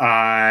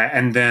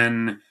 and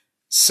then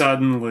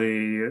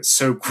suddenly,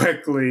 so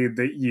quickly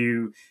that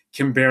you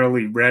can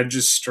barely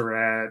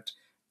register it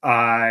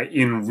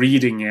in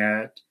reading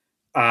it,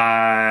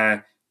 uh,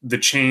 the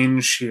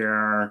change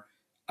here,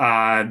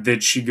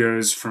 that she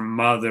goes from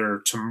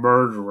mother to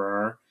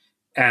murderer,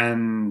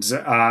 and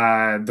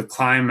the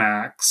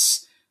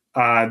climax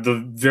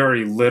the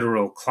very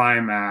literal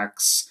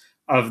climax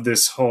of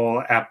this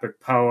whole epic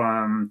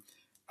poem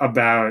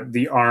about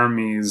the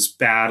armies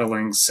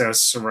battling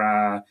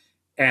Sisera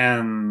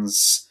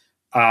ends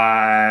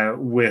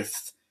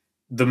with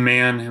the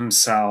man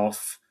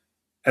himself,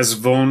 as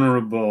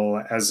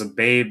vulnerable as a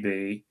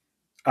baby,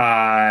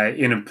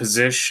 in a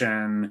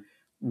position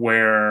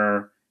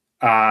where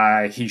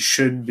he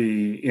should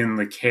be in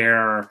the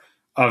care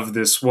of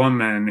this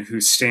woman who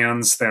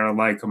stands there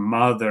like a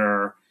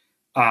mother,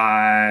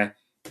 uh,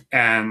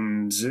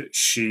 and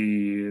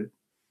she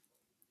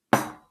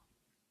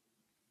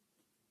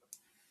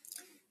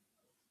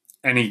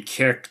and he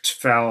kicked,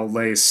 fell,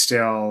 lay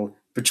still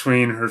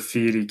between her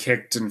feet. He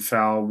kicked and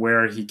fell.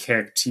 Where he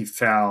kicked, he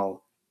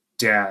fell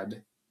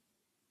dead.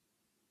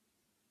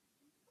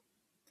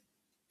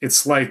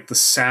 It's like the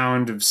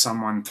sound of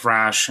someone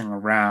thrashing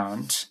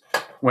around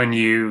when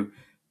you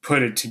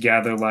put it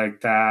together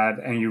like that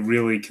and you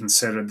really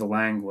consider the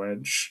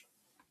language.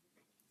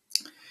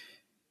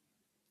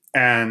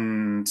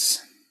 And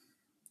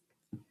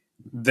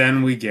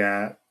then we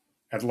get,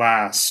 at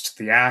last,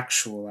 the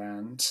actual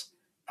end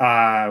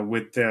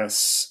with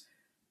this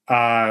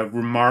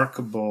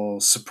remarkable,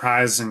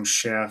 surprising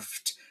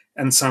shift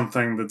and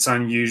something that's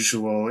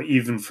unusual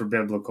even for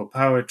biblical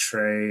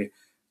poetry,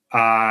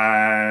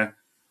 where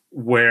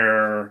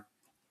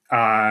there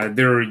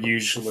are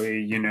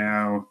usually,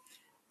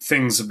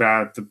 things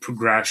about the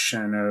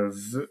progression of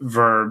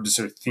verbs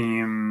or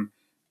theme,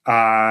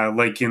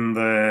 like in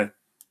the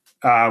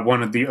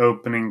one of the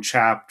opening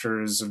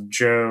chapters of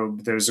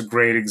Job. There's a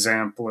great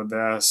example of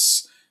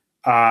this,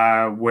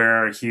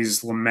 where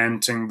he's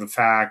lamenting the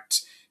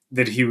fact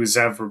that he was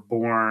ever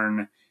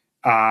born,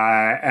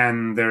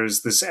 and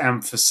there's this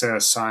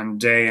emphasis on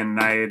day and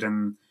night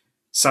and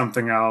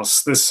something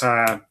else.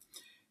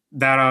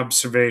 That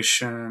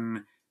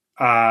observation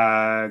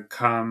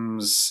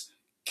comes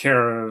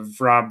care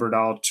of Robert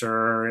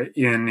Alter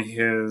in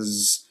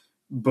his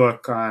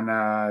book on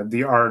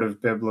the art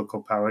of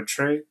biblical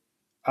poetry,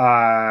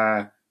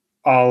 uh,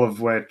 all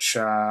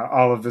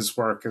of his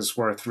work is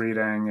worth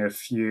reading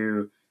if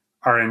you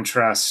are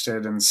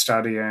interested in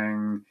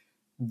studying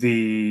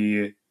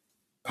the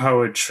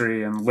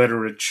poetry and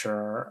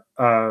literature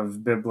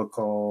of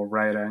biblical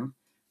writing.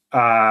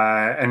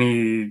 And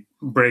he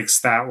breaks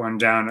that one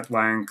down at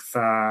length,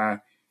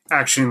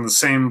 actually, in the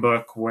same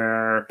book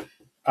where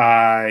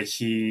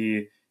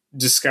he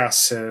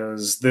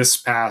discusses this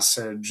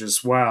passage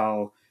as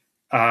well,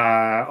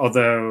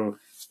 although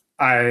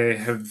I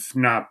have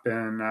not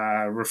been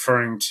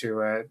referring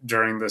to it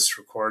during this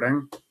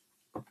recording.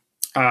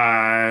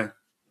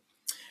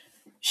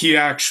 He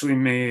actually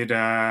made,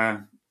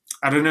 I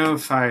don't know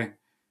if I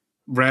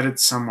read it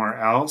somewhere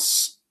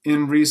else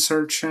in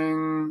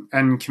researching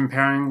and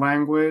comparing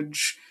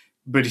language,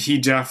 but he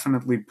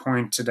definitely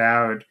pointed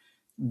out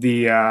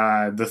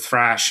the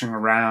thrashing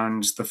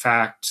around, the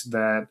fact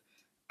that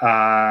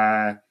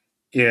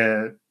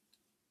it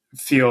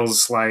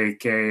feels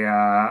like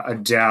a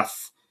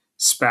death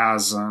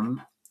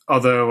spasm.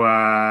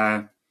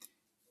 Although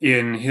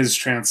in his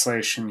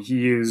translation he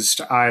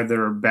used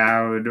either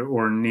bowed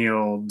or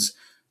kneeled,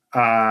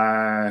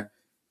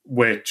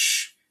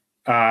 which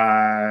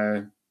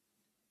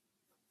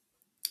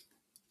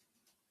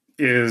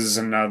is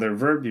another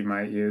verb you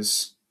might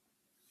use.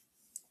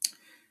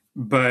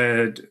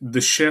 But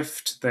the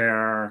shift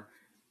there,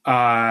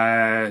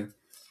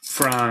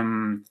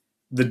 from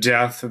the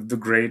death of the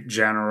great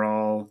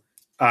general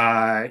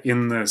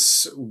in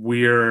this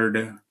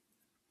weird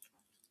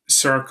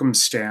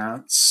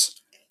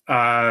circumstance,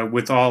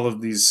 with all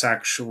of these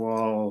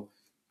sexual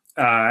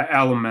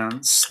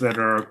elements that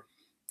are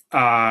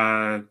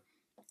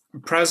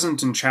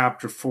present in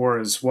chapter 4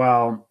 as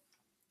well,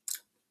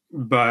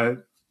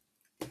 but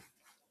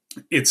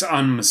it's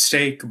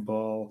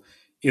unmistakable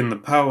in the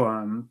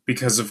poem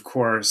because, of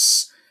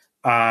course,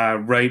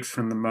 right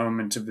from the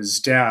moment of his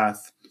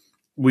death,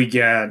 we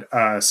get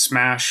a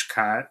smash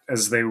cut,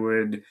 as they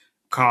would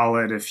call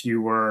it if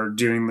you were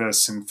doing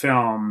this in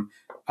film.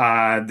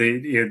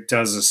 It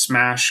does a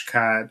smash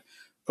cut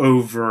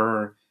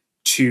over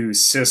to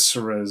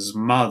Sisera's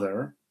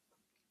mother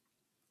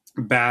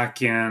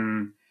back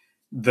in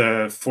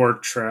the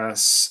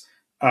fortress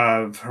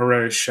of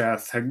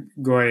Harosheth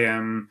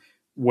Hagoyim,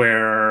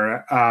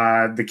 where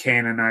the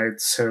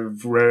Canaanites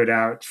have rode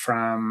out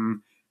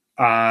from,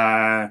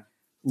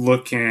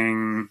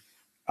 looking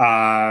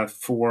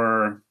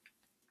for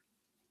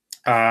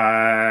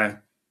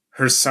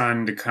her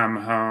son to come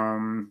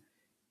home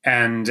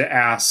and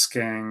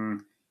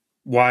asking,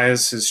 why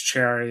is his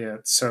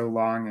chariot so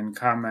long in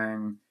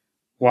coming?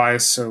 Why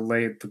so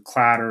late the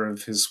clatter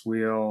of his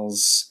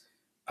wheels?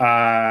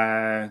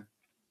 A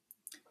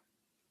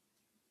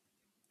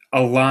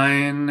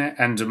line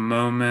and a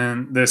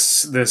moment.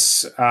 This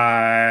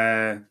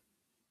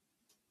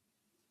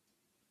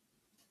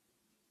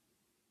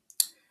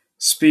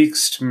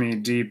speaks to me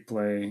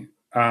deeply,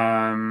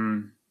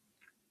 and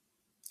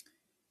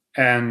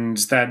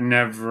that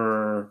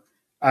never.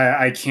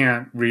 I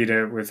can't read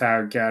it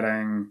without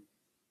getting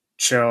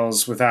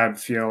chills without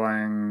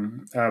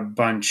feeling a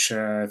bunch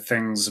of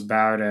things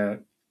about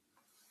it.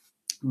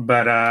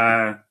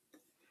 But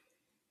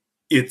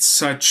it's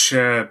such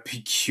a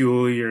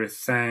peculiar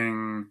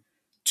thing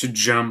to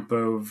jump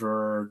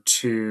over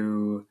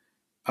to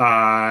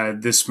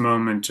this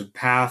moment of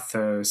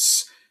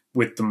pathos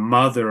with the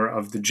mother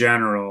of the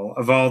general.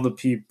 Of all the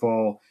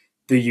people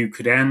that you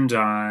could end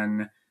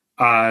on,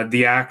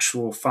 the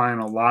actual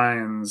final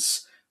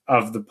lines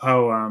of the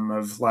poem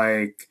of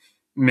like,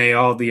 may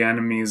all the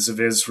enemies of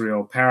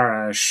Israel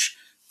perish,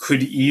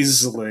 could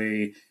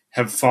easily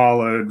have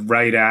followed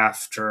right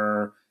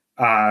after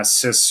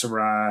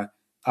Sisera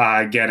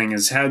getting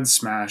his head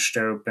smashed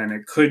open.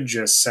 It could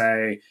just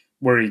say,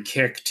 where he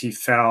kicked, he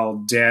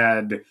fell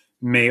dead.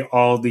 May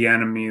all the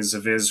enemies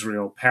of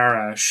Israel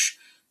perish.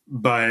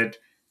 But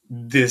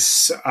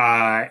this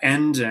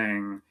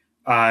ending,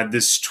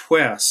 this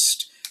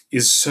twist,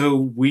 is so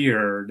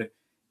weird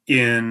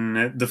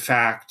in the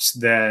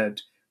fact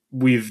that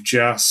we've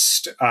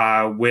just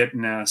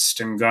witnessed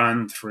and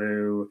gone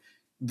through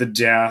the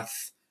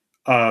death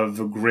of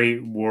a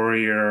great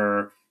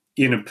warrior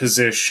in a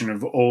position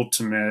of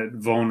ultimate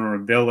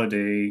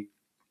vulnerability.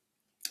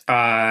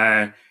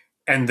 And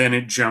then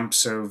it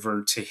jumps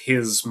over to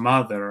his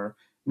mother,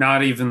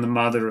 not even the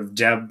mother of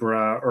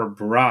Deborah or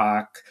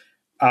Barak,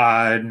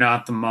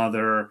 not the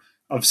mother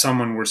of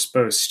someone we're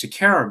supposed to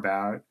care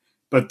about,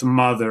 but the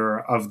mother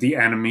of the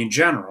enemy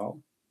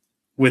general,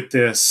 with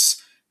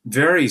this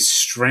very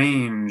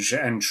strange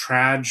and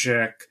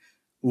tragic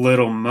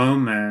little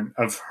moment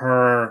of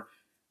her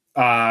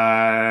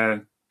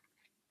and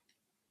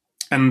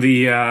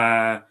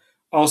the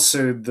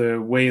also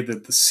the way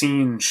that the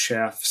scene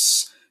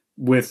shifts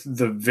with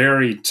the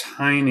very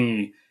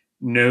tiny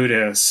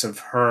notice of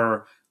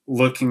her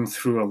looking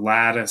through a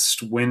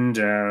latticed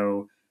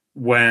window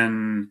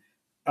when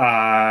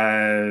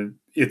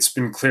it's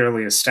been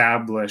clearly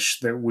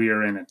established that we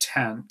are in a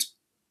tent.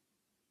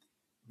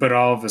 But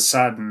all of a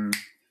sudden,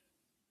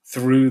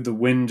 through the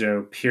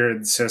window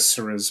peered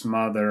Sisera's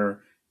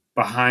mother.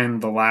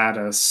 Behind the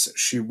lattice,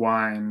 she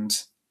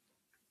whined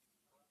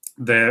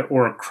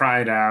or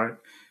cried out,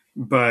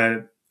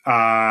 but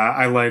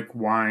I like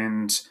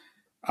whined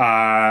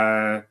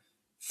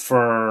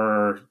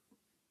for.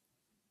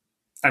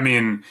 I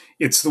mean,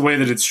 it's the way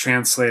that it's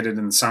translated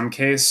in some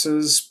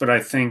cases, but I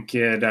think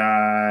it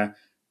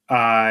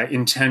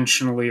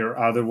intentionally or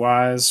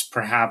otherwise,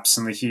 perhaps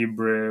in the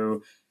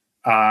Hebrew,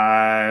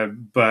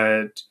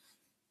 but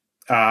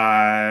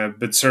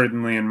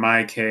certainly in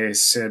my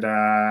case, it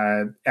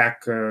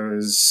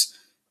echoes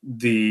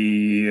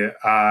the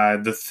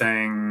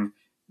thing,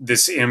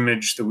 this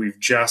image that we've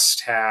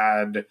just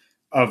had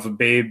of a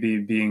baby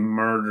being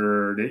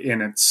murdered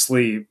in its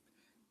sleep,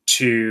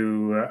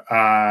 to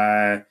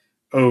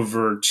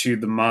over to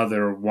the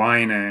mother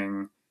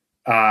whining.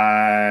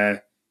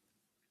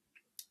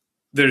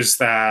 There's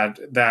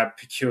that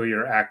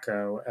peculiar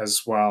echo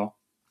as well.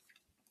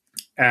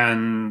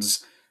 And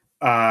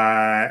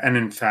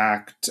in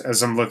fact,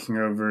 as I'm looking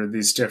over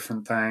these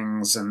different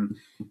things, and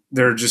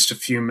there are just a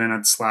few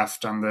minutes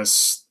left on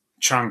this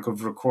chunk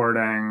of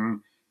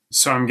recording,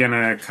 so I'm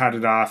gonna cut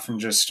it off in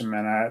just a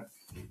minute.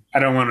 I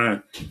don't want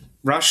to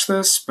rush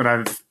this, but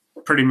I've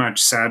pretty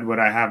much said what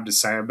I have to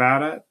say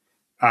about it,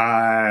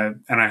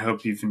 and I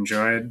hope you've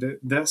enjoyed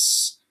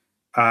this.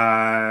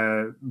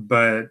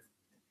 But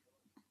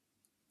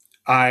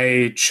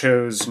I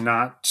chose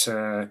not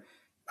to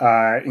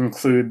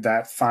include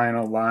that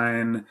final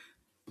line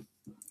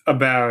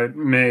about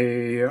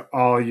may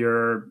all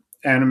your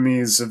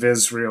enemies of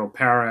Israel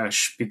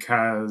perish,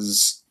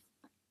 because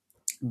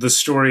the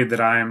story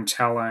that I am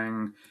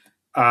telling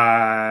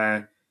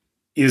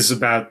is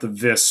about the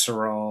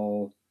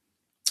visceral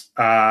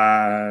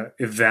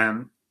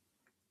event,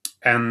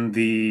 and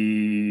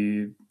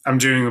I'm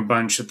doing a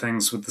bunch of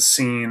things with the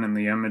scene and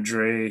the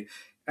imagery,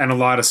 and a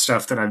lot of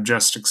stuff that I've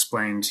just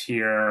explained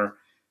here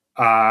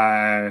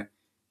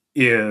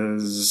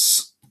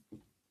is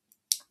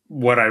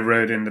what I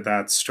wrote into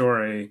that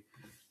story.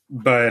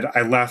 But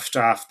I left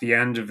off the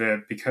end of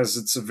it because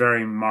it's a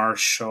very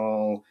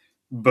martial,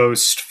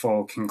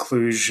 boastful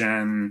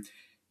conclusion,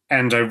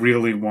 and I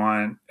really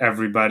want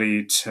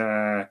everybody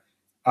to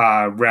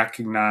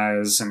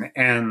recognize and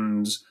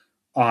end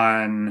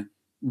on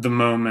the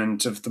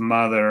moment of the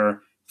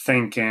mother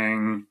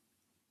thinking,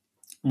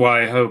 well,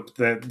 I hope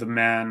that the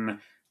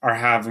men are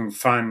having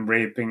fun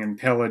raping and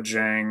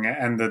pillaging,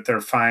 and that they're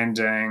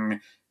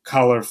finding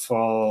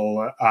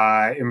colorful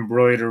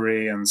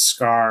embroidery and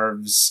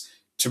scarves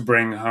to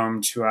bring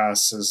home to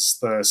us as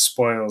the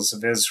spoils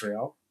of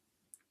Israel.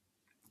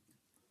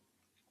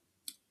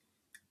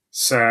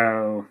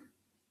 So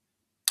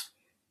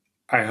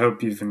I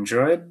hope you've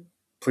enjoyed.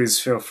 Please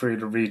feel free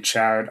to reach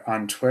out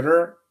on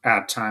Twitter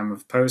at time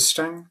of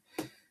posting.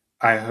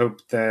 I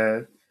hope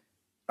that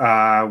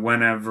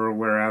whenever,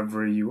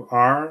 wherever you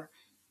are,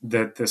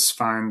 that this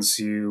finds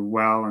you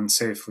well and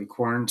safely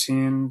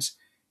quarantined.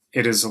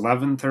 It is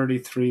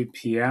 11:33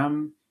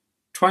 p.m.,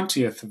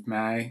 20th of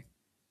May.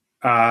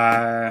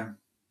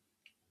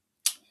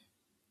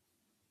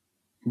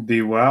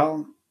 Be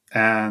well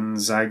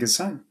and sei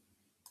gesund.